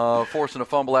is. Forcing a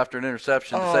fumble after an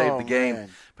interception to save the game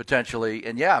potentially.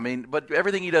 And yeah, I mean, but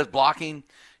everything he does, blocking.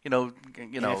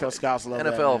 NFL scouts love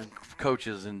NFL that,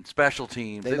 coaches and special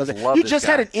teams. They love love you this just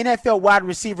guy. had an NFL wide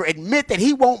receiver admit that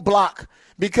he won't block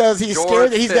because he's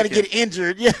scared that he's going to get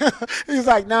injured. Yeah, he's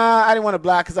like, nah, I didn't want to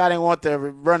block because I didn't want the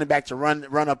running back to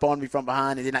run up on me from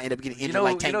behind, and then I end up getting injured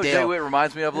like Tank Dell. Jay Witt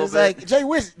reminds me of a little bit. Like Jay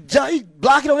Witt, he's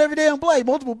blocking on every damn play,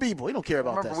 multiple people. He don't care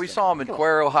about that. Remember, we saw him in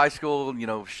Cuero High School,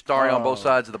 starring on both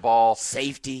sides of the ball.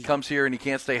 Safety. Comes here and he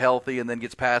can't stay healthy, and then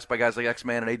gets passed by guys like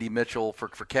X-Man and A.D. Mitchell for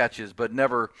catches, but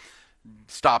never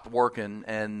stopped working.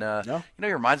 And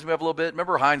he reminds me of a little bit.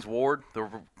 Remember Hines Ward, the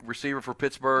receiver for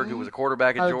Pittsburgh, who was a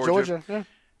quarterback at Georgia? Yeah.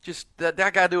 Just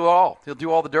that guy do it all. He'll do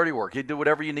all the dirty work. He'll do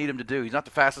whatever you need him to do. He's not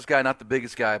the fastest guy, not the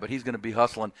biggest guy, but he's going to be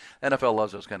hustling. NFL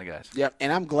loves those kind of guys. Yep,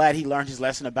 and I'm glad he learned his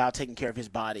lesson about taking care of his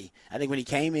body. I think when he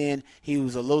came in, he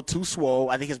was a little too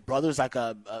swole. I think his brother's like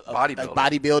a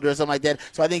bodybuilder or something like that.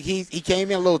 So I think he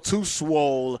came in a little too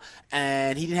swole,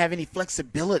 and he didn't have any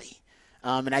flexibility.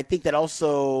 And I think that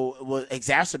also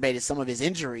exacerbated some of his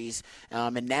injuries.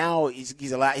 And now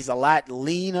he's a lot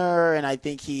leaner, and I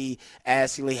think he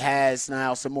actually has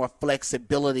now some more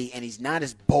flexibility, and he's not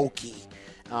as bulky.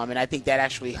 And I think that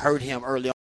actually hurt him early on.